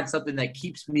and find something that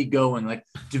keeps me going, like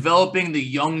developing the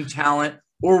young talent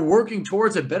or working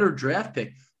towards a better draft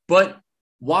pick. But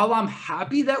while I'm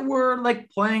happy that we're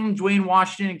like playing Dwayne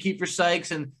Washington and Kiefer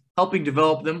Sykes and helping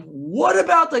develop them, what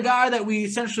about the guy that we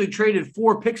essentially traded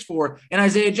 4 picks for in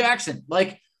Isaiah Jackson?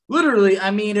 Like, literally, I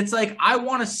mean, it's like I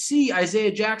want to see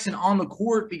Isaiah Jackson on the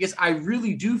court because I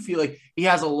really do feel like he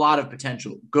has a lot of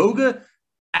potential. Goga,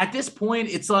 at this point,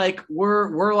 it's like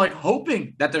we're like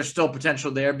hoping that there's still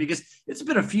potential there because it's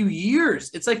been a few years.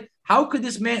 It's like, how could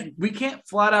this man – we can't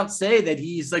flat out say that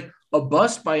he's like a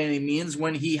bust by any means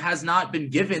when he has not been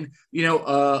given,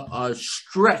 a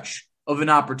stretch of an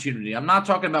opportunity. I'm not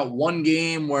talking about one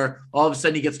game where all of a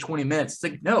sudden he gets 20 minutes. It's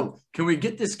like, no, can we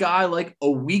get this guy like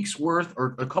a week's worth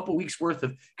or a couple weeks worth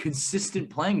of consistent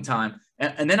playing time?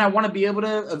 And then I want to be able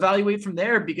to evaluate from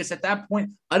there because at that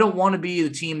point, I don't want to be the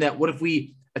team that what if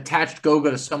we attached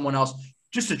Goga to someone else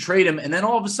just to trade him. And then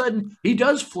all of a sudden he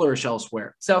does flourish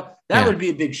elsewhere. So that would be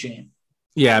a big shame.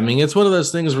 Yeah, I mean, it's one of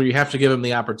those things where you have to give him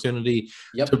the opportunity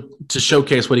to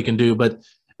showcase what he can do. But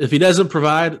if he doesn't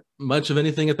provide much of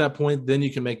anything at that point, then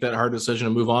you can make that hard decision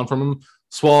to move on from him,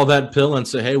 swallow that pill and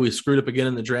say, hey, we screwed up again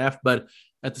in the draft. But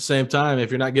at the same time,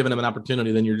 if you're not giving him an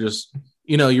opportunity, then you're just,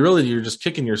 you're just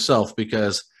kicking yourself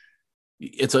because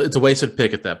it's a wasted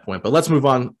pick at that point. But let's move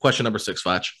on. Question number 6,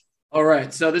 Foch. All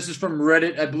right. So this is from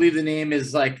Reddit. I believe the name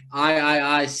is like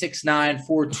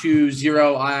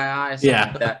III69420 something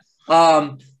like that.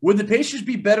 Would the Pacers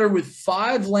be better with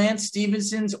 5 Lance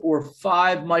Stevensons or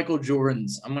 5 Michael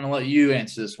Jordans? I'm going to let you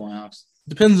answer this one, Alex.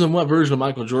 Depends on what version of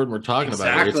Michael Jordan we're talking about.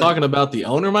 Are we talking about the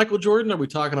owner, Michael Jordan, or are we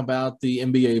talking about the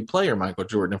NBA player, Michael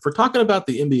Jordan? If we're talking about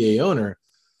the NBA owner,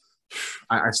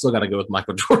 I still got to go with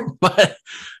Michael Jordan. But,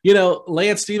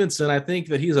 Lance Stevenson, I think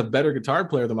that he's a better guitar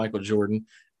player than Michael Jordan.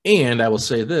 And I will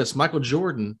say this, Michael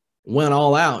Jordan went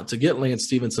all out to get Lance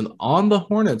Stevenson on the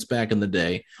Hornets back in the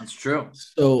day. That's true.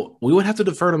 So we would have to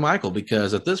defer to Michael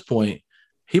because at this point,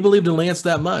 he believed in Lance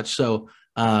that much. So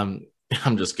I'm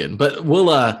just kidding. But we'll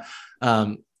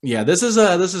this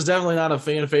is definitely not a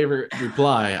fan favorite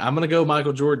reply. I'm gonna go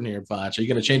Michael Jordan here, Foch. Are you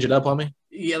gonna change it up on me?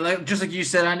 Yeah, just like you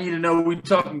said, I need to know, we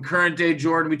talking current day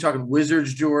Jordan, we talking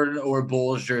Wizards Jordan or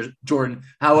Bulls Jordan.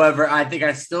 However, I think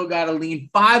I still gotta lean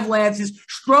 5 Lances,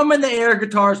 strumming the air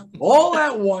guitars all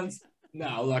at once.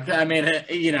 No, look, I mean,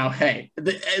 hey,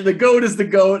 the GOAT is the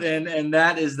GOAT, and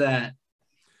that is that.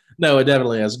 No, it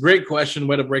definitely is. Great question.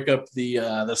 Way to break up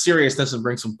the seriousness and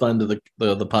bring some fun to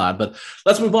the pod. But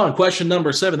let's move on. Question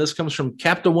number 7. This comes from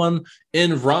Captain One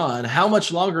in Ron. How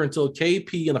much longer until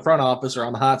KP and the front office are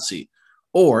on the hot seat?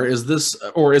 Or is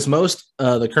most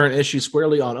the current issue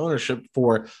squarely on ownership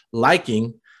for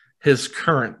liking his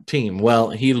current team?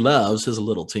 Well, he loves his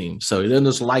little team. So he doesn't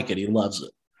just like it. He loves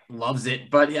it. Loves it.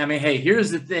 But, I mean, hey,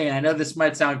 here's the thing. I know this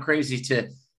might sound crazy to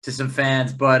some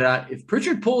fans, but if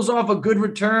Pritchard pulls off a good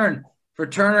return for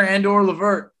Turner and or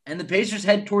LeVert and the Pacers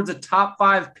head towards a top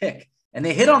 5 pick and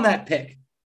they hit on that pick,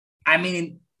 I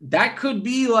mean, that could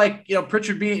be like,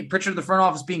 Pritchard the front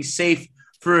office being safe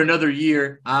for another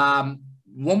year.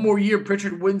 One more year,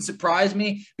 Pritchard wouldn't surprise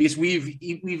me because we've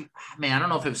I don't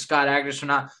know if it was Scott Agnes or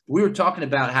not. But we were talking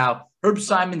about how Herb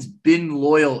Simon's been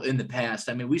loyal in the past.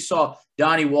 I mean, we saw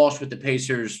Donnie Walsh with the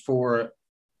Pacers for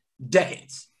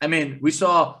decades. I mean, we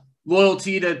saw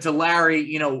loyalty to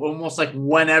Larry, almost like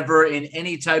whenever in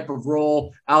any type of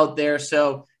role out there.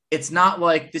 So it's not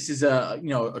like this is a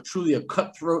truly a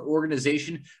cutthroat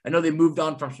organization. I know they moved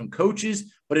on from some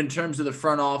coaches, but in terms of the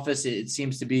front office, it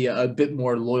seems to be a bit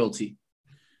more loyalty.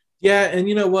 Yeah, and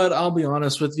you know what? I'll be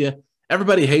honest with you.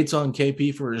 Everybody hates on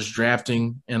KP for his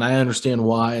drafting, and I understand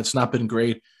why. It's not been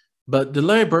great. But did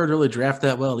Larry Bird really draft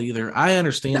that well either? I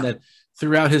understand that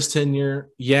throughout his tenure,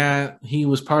 he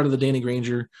was part of the Danny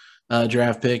Granger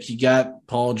draft pick. He got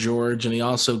Paul George, and he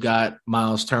also got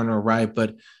Myles Turner, right?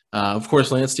 But, of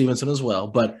course, Lance Stevenson as well.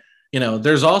 But,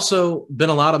 there's also been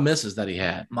a lot of misses that he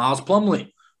had. Miles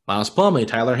Plumlee,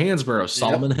 Tyler Hansborough,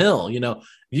 Solomon Hill.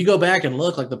 You go back and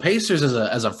look, like the Pacers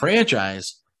as a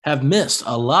franchise have missed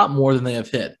a lot more than they have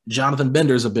hit. Jonathan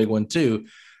Bender's a big one too.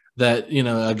 That,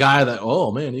 a guy that,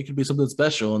 oh man, he could be something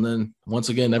special. And then once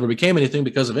again, never became anything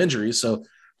because of injuries. So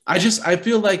I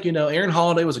feel like, Aaron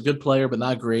Holiday was a good player, but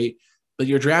not great. But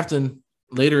you're drafting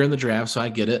later in the draft, so I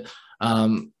get it.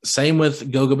 Same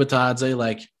with Goga Bitadze.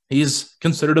 Like, he's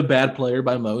considered a bad player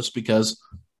by most because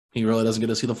he really doesn't get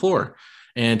to see the floor.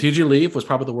 And TJ Leaf was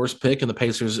probably the worst pick in the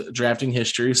Pacers drafting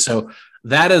history. So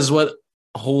that is what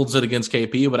holds it against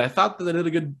KP. But I thought that they did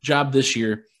a good job this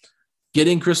year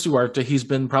getting Chris Duarte. He's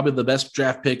been probably the best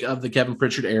draft pick of the Kevin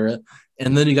Pritchard era.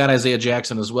 And then you got Isaiah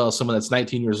Jackson as well, someone that's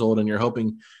 19 years old and you're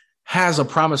hoping has a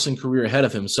promising career ahead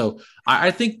of him. So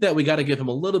I think that we got to give him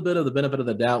a little bit of the benefit of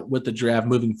the doubt with the draft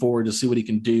moving forward to see what he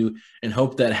can do and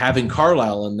hope that having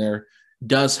Carlisle in there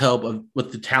does help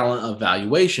with the talent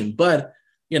evaluation. But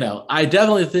I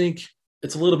definitely think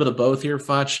it's a little bit of both here,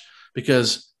 Foch,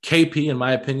 because KP, in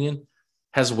my opinion,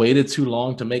 has waited too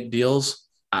long to make deals.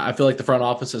 I feel like the front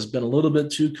office has been a little bit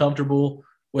too comfortable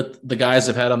with the guys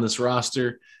they've had on this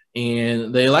roster,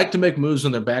 and they like to make moves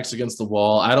when their back's against the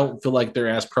wall. I don't feel like they're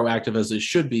as proactive as they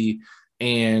should be,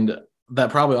 and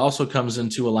that probably also comes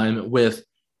into alignment with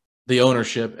the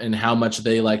ownership and how much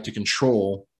they like to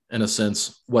control, in a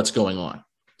sense, what's going on.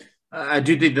 I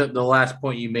do think that the last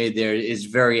point you made there is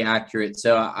very accurate.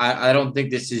 So I don't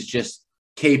think this is just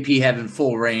KP having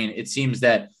full reign. It seems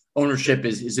that ownership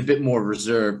is a bit more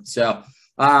reserved. So,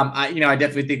 I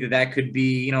definitely think that could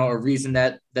be, a reason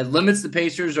that limits the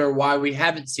Pacers or why we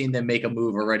haven't seen them make a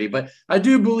move already. But I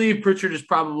do believe Pritchard is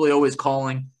probably always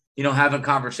calling. having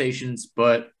conversations,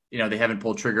 but, they haven't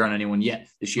pulled trigger on anyone yet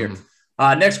this year.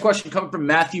 Next question coming from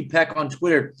Matthew Peck on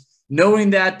Twitter. Knowing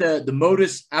that the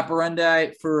modus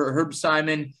operandi for Herb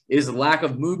Simon is a lack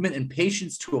of movement and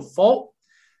patience to a fault,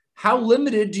 how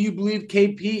limited do you believe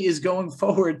KP is going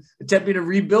forward attempting to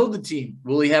rebuild the team?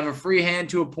 Will he have a free hand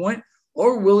to a point,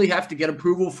 or will he have to get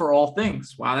approval for all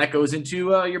things? Wow, that goes into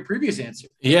your previous answer.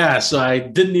 Yeah, so I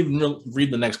didn't even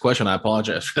read the next question. I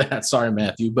apologize for that. Sorry,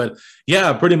 Matthew. But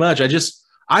yeah, pretty much.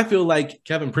 I feel like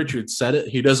Kevin Pritchard said it.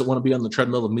 He doesn't want to be on the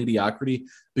treadmill of mediocrity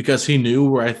because he knew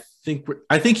where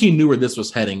I think he knew where this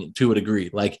was heading to a degree.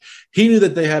 Like, he knew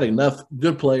that they had enough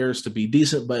good players to be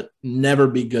decent, but never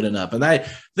be good enough. And I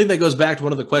think that goes back to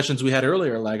one of the questions we had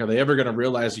earlier. Like, are they ever going to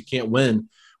realize you can't win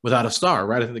without a star,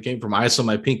 right? I think that came from Ice on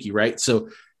My Pinky, right? So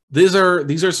these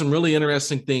are some really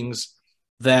interesting things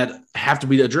that have to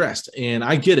be addressed. And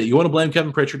I get it. You want to blame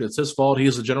Kevin Pritchard. It's his fault.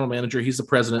 He's the general manager. He's the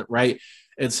president, right?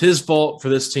 It's his fault for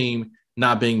this team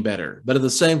not being better. But at the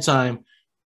same time,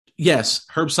 yes,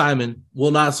 Herb Simon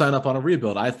will not sign up on a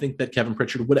rebuild. I think that Kevin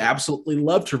Pritchard would absolutely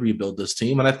love to rebuild this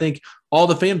team, and I think all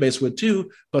the fan base would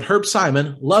too. But Herb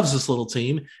Simon loves this little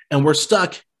team, and we're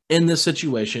stuck in this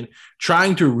situation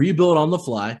trying to rebuild on the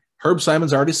fly. Herb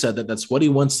Simon's already said that that's what he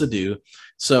wants to do.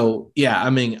 So, yeah, I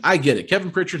mean, I get it.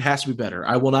 Kevin Pritchard has to be better.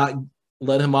 I will not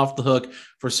let him off the hook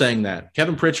for saying that.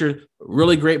 Kevin Pritchard,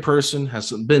 really great person,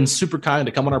 has been super kind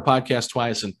to come on our podcast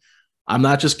twice, and I'm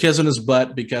not just kissing his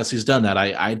butt because he's done that.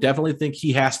 I definitely think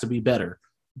he has to be better.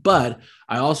 But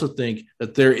I also think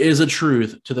that there is a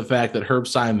truth to the fact that Herb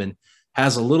Simon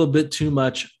has a little bit too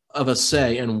much of a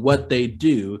say in what they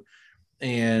do.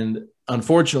 And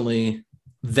unfortunately,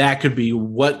 there could be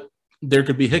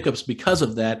hiccups because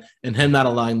of that, and him not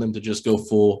allowing them to just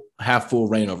have full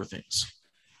reign over things.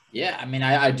 Yeah, I mean,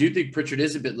 I do think Pritchard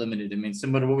is a bit limited. I mean,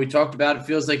 similar to what we talked about, it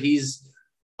feels like he's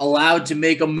allowed to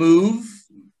make a move,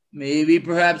 maybe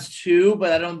perhaps two,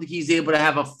 but I don't think he's able to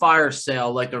have a fire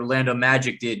sale like the Orlando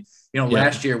Magic did,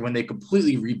 last year when they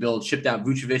completely rebuilt, shipped out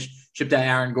Vucevic, shipped out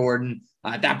Aaron Gordon.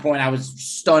 At that point, I was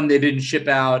stunned they didn't ship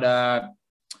out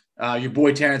your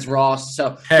boy Terrence Ross.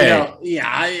 So,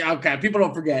 okay, people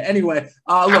don't forget. Anyway,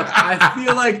 look, I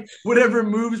feel like whatever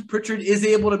moves Pritchard is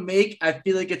able to make, I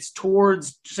feel like it's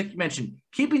towards, just like you mentioned,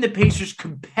 keeping the Pacers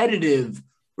competitive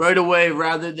right away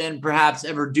rather than perhaps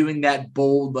ever doing that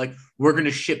bold, like, we're going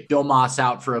to ship Domas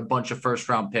out for a bunch of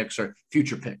first-round picks or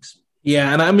future picks.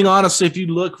 Yeah, and I mean, honestly, if you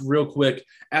look real quick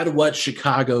at what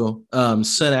Chicago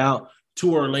sent out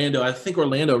to Orlando, I think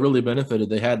Orlando really benefited.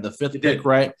 They had the fifth pick,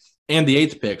 right? And the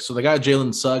eighth pick. So they got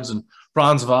Jalen Suggs and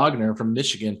Franz Wagner from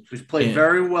Michigan, who's played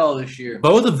very well this year.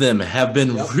 Both of them have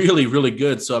been really, really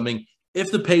good. So, I mean,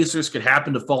 if the Pacers could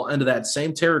happen to fall into that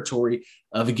same territory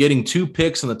of getting 2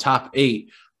 picks in the top 8,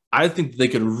 I think they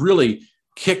could really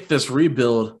kick this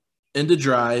rebuild into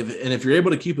drive. And if you're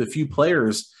able to keep a few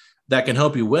players that can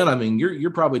help you win, I mean,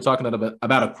 you're probably talking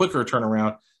about a quicker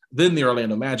turnaround than the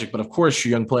Orlando Magic. But, of course,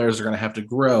 your young players are going to have to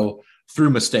grow through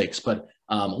mistakes. But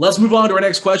let's move on to our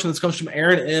next question. This comes from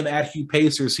Aaron M. at Hugh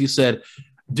Pacers. He said,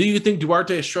 do you think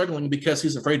Duarte is struggling because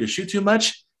he's afraid to shoot too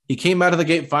much? He came out of the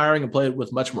gate firing and played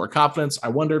with much more confidence. I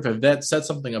wonder if a vet said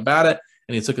something about it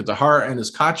and he took it to heart and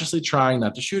is consciously trying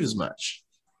not to shoot as much.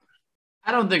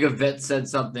 I don't think a vet said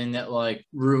something that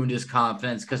ruined his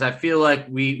confidence, because I feel like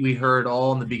we heard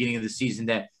all in the beginning of the season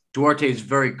that Duarte is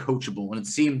very coachable, and it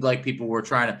seemed like people were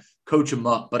trying to coach him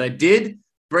up. But I did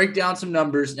break down some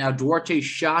numbers. Now, Duarte's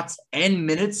shots and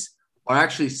minutes are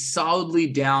actually solidly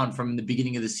down from the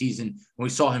beginning of the season when we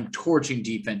saw him torching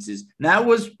defenses. And that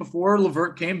was before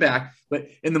LeVert came back. But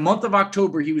in the month of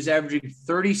October, he was averaging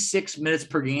 36 minutes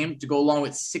per game to go along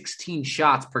with 16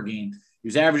 shots per game. He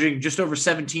was averaging just over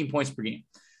 17 points per game.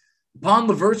 Upon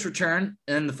LeVert's return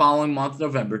in the following month,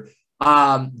 November,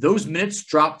 those minutes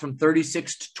dropped from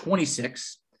 36 to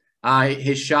 26.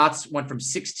 His shots went from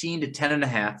 16 to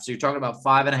 10.5. So you're talking about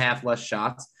 5.5 less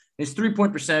shots. His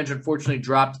 3-point percentage, unfortunately,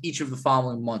 dropped each of the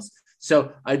following months.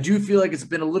 So I do feel like it's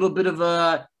been a little bit of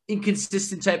a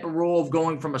inconsistent type of role of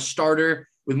going from a starter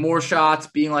with more shots,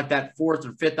 being like that 4th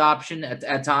or 5th option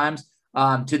at times,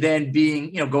 to then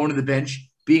being, going to the bench,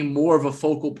 being more of a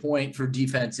focal point for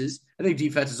defenses. I think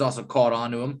defenses also caught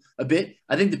on to him a bit.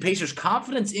 I think the Pacers'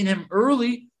 confidence in him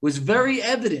early was very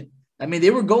evident. I mean,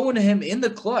 they were going to him in the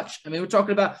clutch. I mean, we're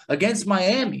talking about against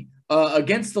Miami,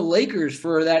 against the Lakers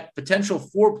for that potential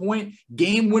 4-point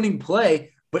game-winning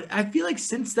play. But I feel like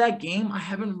since that game, I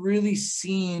haven't really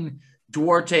seen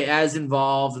Duarte as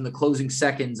involved in the closing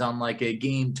seconds on like a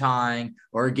game-tying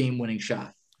or a game-winning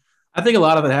shot. I think a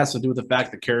lot of it has to do with the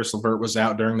fact that Karis LeVert was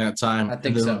out during that time. I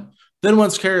think so. Then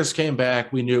once Karis came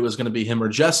back, we knew it was going to be him or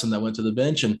Justin that went to the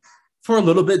bench. And for a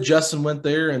little bit, Justin went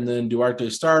there, and then Duarte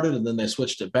started, and then they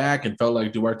switched it back and felt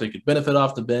like Duarte could benefit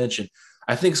off the bench. And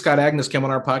I think Scott Agnes came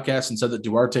on our podcast and said that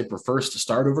Duarte prefers to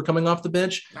start over coming off the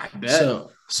bench. I bet.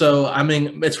 So I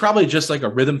mean, it's probably just like a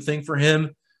rhythm thing for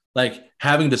him, like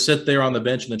having to sit there on the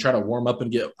bench and then try to warm up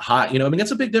and get hot. You know, I mean,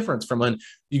 that's a big difference from when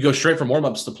you go straight from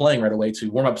warm-ups to playing right away to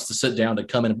warm-ups to sit down to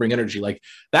come in and bring energy. Like,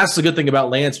 that's the good thing about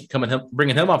Lance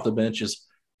bringing him off the bench is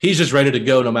he's just ready to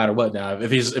go no matter what. Now,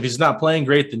 if he's not playing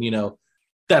great, then, you know,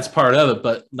 that's part of it.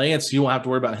 But Lance, you won't have to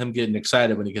worry about him getting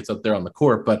excited when he gets up there on the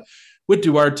court. But with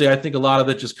Duarte, I think a lot of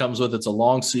it just comes with it's a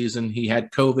long season. He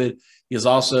had COVID. He is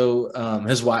also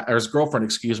his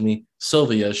girlfriend,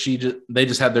 Sylvia. They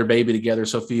just had their baby together,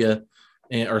 Sophie,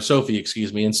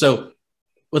 And so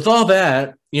with all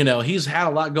that, you know, he's had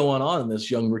a lot going on in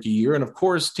this young rookie year. And of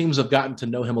course, teams have gotten to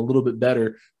know him a little bit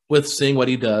better with seeing what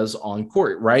he does on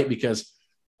court, right? Because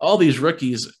all these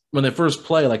rookies, when they first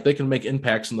play, like, they can make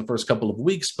impacts in the first couple of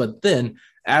weeks, but then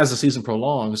as the season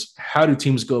prolongs, how do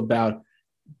teams go about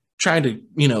trying to,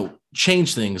 you know,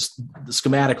 change things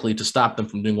schematically to stop them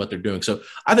from doing what they're doing? So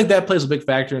I think that plays a big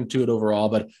factor into it overall,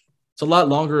 but it's a lot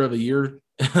longer of a year.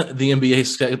 The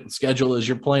NBA schedule is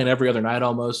you're playing every other night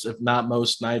almost, if not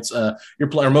most nights.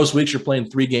 Most weeks you're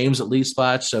playing 3 games at least,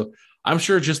 5. So I'm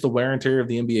sure just the wear and tear of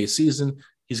the NBA season,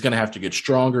 he's going to have to get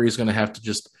stronger. He's going to have to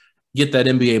just get that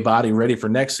NBA body ready for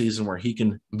next season where he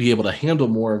can be able to handle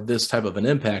more of this type of an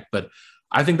impact. But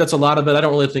I think that's a lot of it. I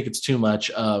don't really think it's too much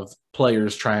of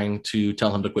players trying to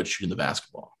tell him to quit shooting the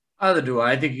basketball. Either do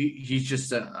I. I think he's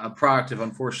just a product of,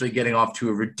 unfortunately, getting off to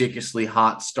a ridiculously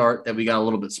hot start that we got a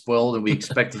little bit spoiled, and we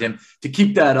expected him to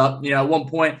keep that up. You know, at one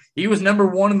point, he was number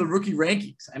 1 in the rookie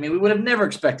rankings. I mean, we would have never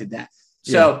expected that.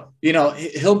 So, you know,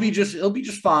 he'll be just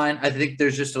fine. I think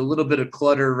there's just a little bit of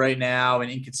clutter right now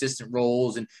and inconsistent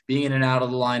roles and being in and out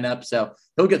of the lineup. So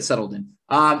he'll get settled in.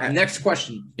 Next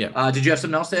question. Yeah. Did you have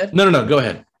something else to add? No. Go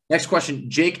ahead. Next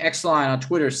question. Jake Xline on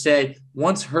Twitter said,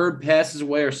 once Herb passes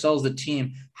away or sells the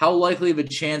team, how likely of a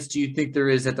chance do you think there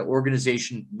is that the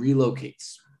organization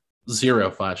relocates? 0,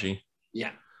 Facci.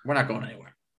 Yeah, we're not going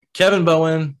anywhere. Kevin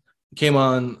Bowen came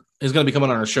on. He's going to be coming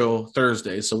on our show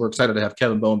Thursday, so we're excited to have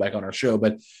Kevin Bowen back on our show.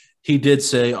 But he did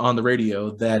say on the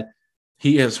radio that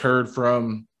he has heard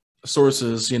from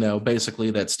sources, you know,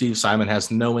 basically that Steve Simon has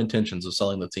no intentions of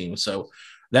selling the team. So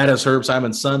that is Herb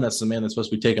Simon's son. That's the man that's supposed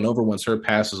to be taken over once Herb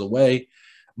passes away.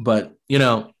 But, you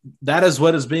know, that is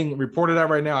what is being reported out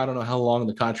right now. I don't know how long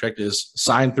the contract is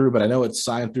signed through, but I know it's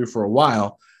signed through for a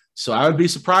while. So I would be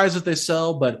surprised if they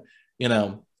sell, but, you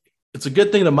know, it's a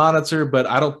good thing to monitor, but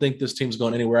I don't think this team's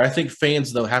going anywhere. I think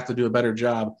fans, though, have to do a better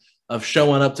job of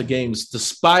showing up to games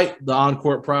despite the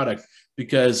on-court product,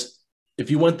 because if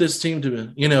you want this team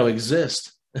to, you know,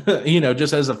 exist, you know,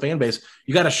 just as a fan base,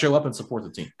 you got to show up and support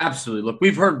the team. Absolutely. Look,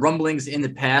 we've heard rumblings in the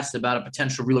past about a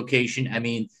potential relocation. I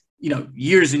mean, you know,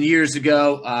 years and years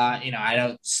ago, you know, I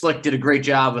know Slick did a great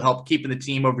job of help keeping the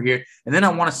team over here. And then I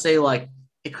want to say, like,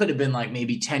 it could have been like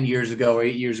maybe 10 years ago or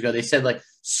 8 years ago. They said like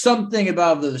something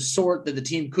about the sort that the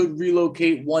team could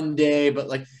relocate one day, but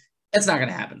like that's not going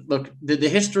to happen. Look, the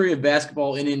history of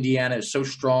basketball in Indiana is so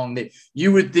strong that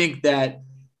you would think that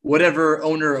whatever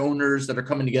owners that are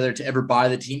coming together to ever buy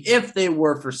the team, if they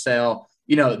were for sale,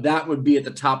 you know, that would be at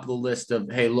the top of the list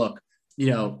of, hey, look, you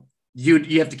know,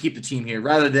 you have to keep the team here,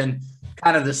 rather than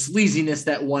kind of the sleaziness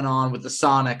that went on with the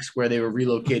Sonics where they were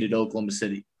relocated to Oklahoma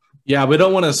City. Yeah, we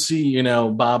don't want to see, you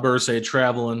know, Bob Irsay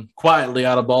traveling quietly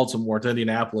out of Baltimore to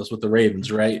Indianapolis with the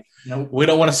Ravens, right? Nope. We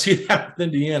don't want to see that with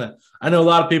Indiana. I know a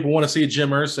lot of people want to see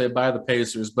Jim Irsay buy the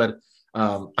Pacers, but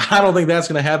I don't think that's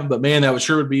going to happen. But, man, that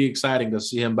would be exciting to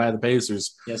see him buy the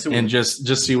Pacers. Yes, and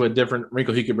just see what different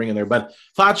wrinkle he could bring in there. But,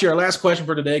 Facci, our last question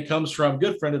for today comes from a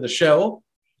good friend of the show,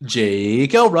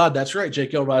 Jake Elrod. That's right.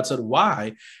 Jake Elrod said,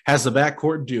 why has the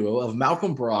backcourt duo of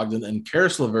Malcolm Brogdon and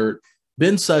Karis LeVert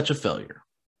been such a failure?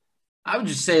 I would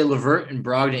just say LeVert and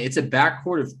Brogdon, it's a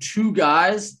backcourt of 2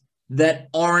 guys that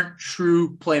aren't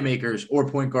true playmakers or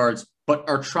point guards, but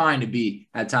are trying to be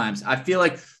at times. I feel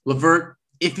like LeVert,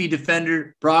 iffy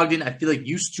defender. Brogdon, I feel like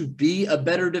used to be a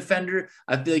better defender.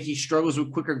 I feel like he struggles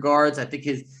with quicker guards. I think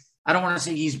I don't want to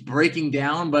say he's breaking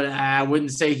down, but I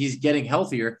wouldn't say he's getting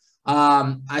healthier.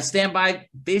 I stand by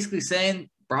basically saying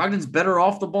Brogdon's better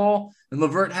off the ball, and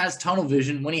LeVert has tunnel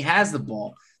vision when he has the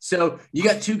ball. So you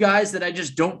got 2 guys that I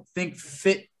just don't think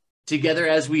fit together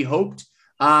as we hoped.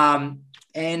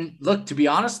 And look, to be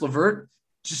honest, LeVert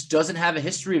just doesn't have a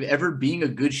history of ever being a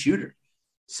good shooter.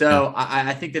 So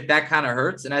I think that kind of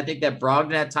hurts. And I think that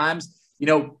Brogdon at times, you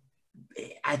know,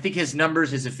 I think his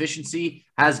numbers, his efficiency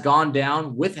has gone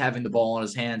down with having the ball in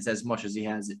his hands as much as he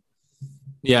has it.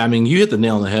 Yeah, I mean, you hit the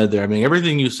nail on the head there. I mean,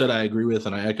 everything you said, I agree with,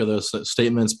 and I echo those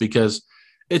statements because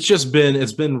it's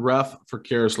been rough for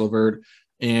Karis LeVert,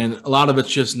 and a lot of it's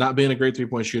just not being a great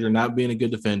 3-point shooter, not being a good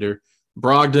defender.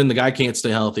 Brogdon, the guy can't stay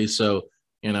healthy, so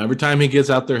every time he gets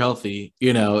out there healthy,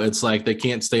 it's like they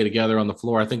can't stay together on the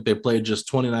floor. I think they played just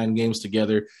 29 games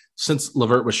together since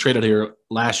LeVert was traded here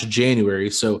last January.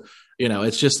 So,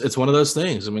 it's one of those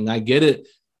things. I mean, I get it.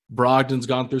 Brogdon's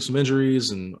gone through some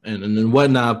injuries and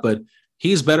whatnot, but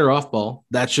he's better off ball.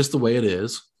 That's just the way it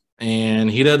is. And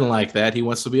he doesn't like that. He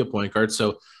wants to be a point guard.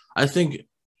 So I think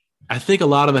a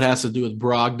lot of it has to do with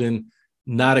Brogdon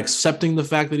not accepting the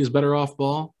fact that he's better off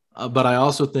ball. But I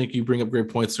also think you bring up great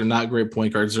points. They're not great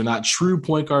point guards. They're not true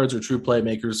point guards or true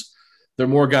playmakers. They're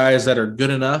more guys that are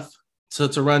good enough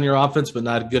to run your offense, but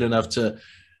not good enough to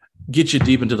get you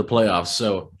deep into the playoffs.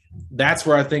 So that's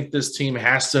where I think this team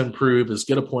has to improve, is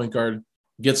get a point guard,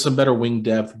 get some better wing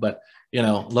depth. But,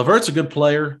 LeVert's a good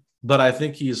player, but I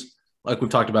think he's, like we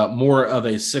talked about, more of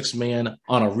a sixth man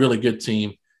on a really good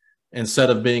team instead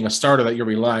of being a starter that you're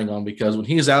relying on, because when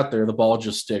he's out there, the ball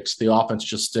just sticks. The offense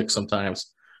just sticks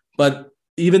sometimes. But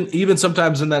even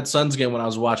sometimes in that Suns game when I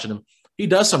was watching him, he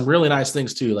does some really nice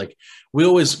things too. Like, we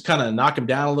always kind of knock him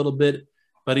down a little bit,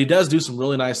 but he does do some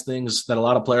really nice things that a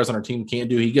lot of players on our team can't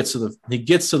do. He gets to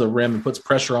the rim and puts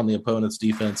pressure on the opponent's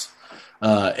defense,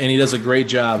 and he does a great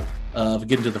job of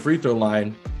getting to the free throw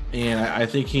line. And I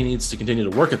think he needs to continue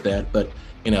to work at that. But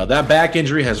that back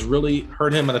injury has really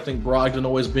hurt him, and I think Brogdon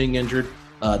always being injured,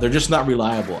 they're just not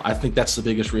reliable. I think that's the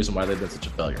biggest reason why they've been such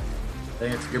a failure. I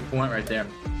think it's a good point right there.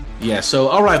 Yeah, so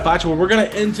all right, Fachi, well, we're going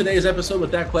to end today's episode with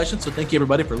that question. So thank you,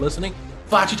 everybody, for listening.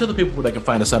 Fachi, tell the people where they can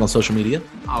find us out on social media.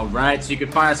 All right, so you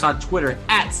can find us on Twitter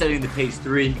at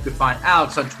SettingThePace3. You can find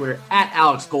Alex on Twitter at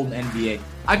AlexGoldenNBA.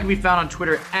 I can be found on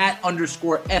Twitter at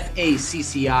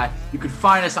 _FACCI. You can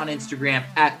find us on Instagram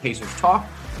at Pacers Talk.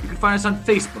 You can find us on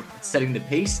Facebook at Setting the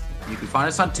Pace. And you can find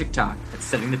us on TikTok at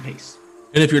Setting the Pace.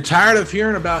 And if you're tired of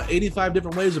hearing about 85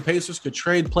 different ways the Pacers could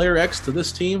trade player X to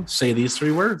this team, say these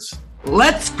 3 words.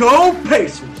 Let's go,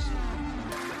 Pacers!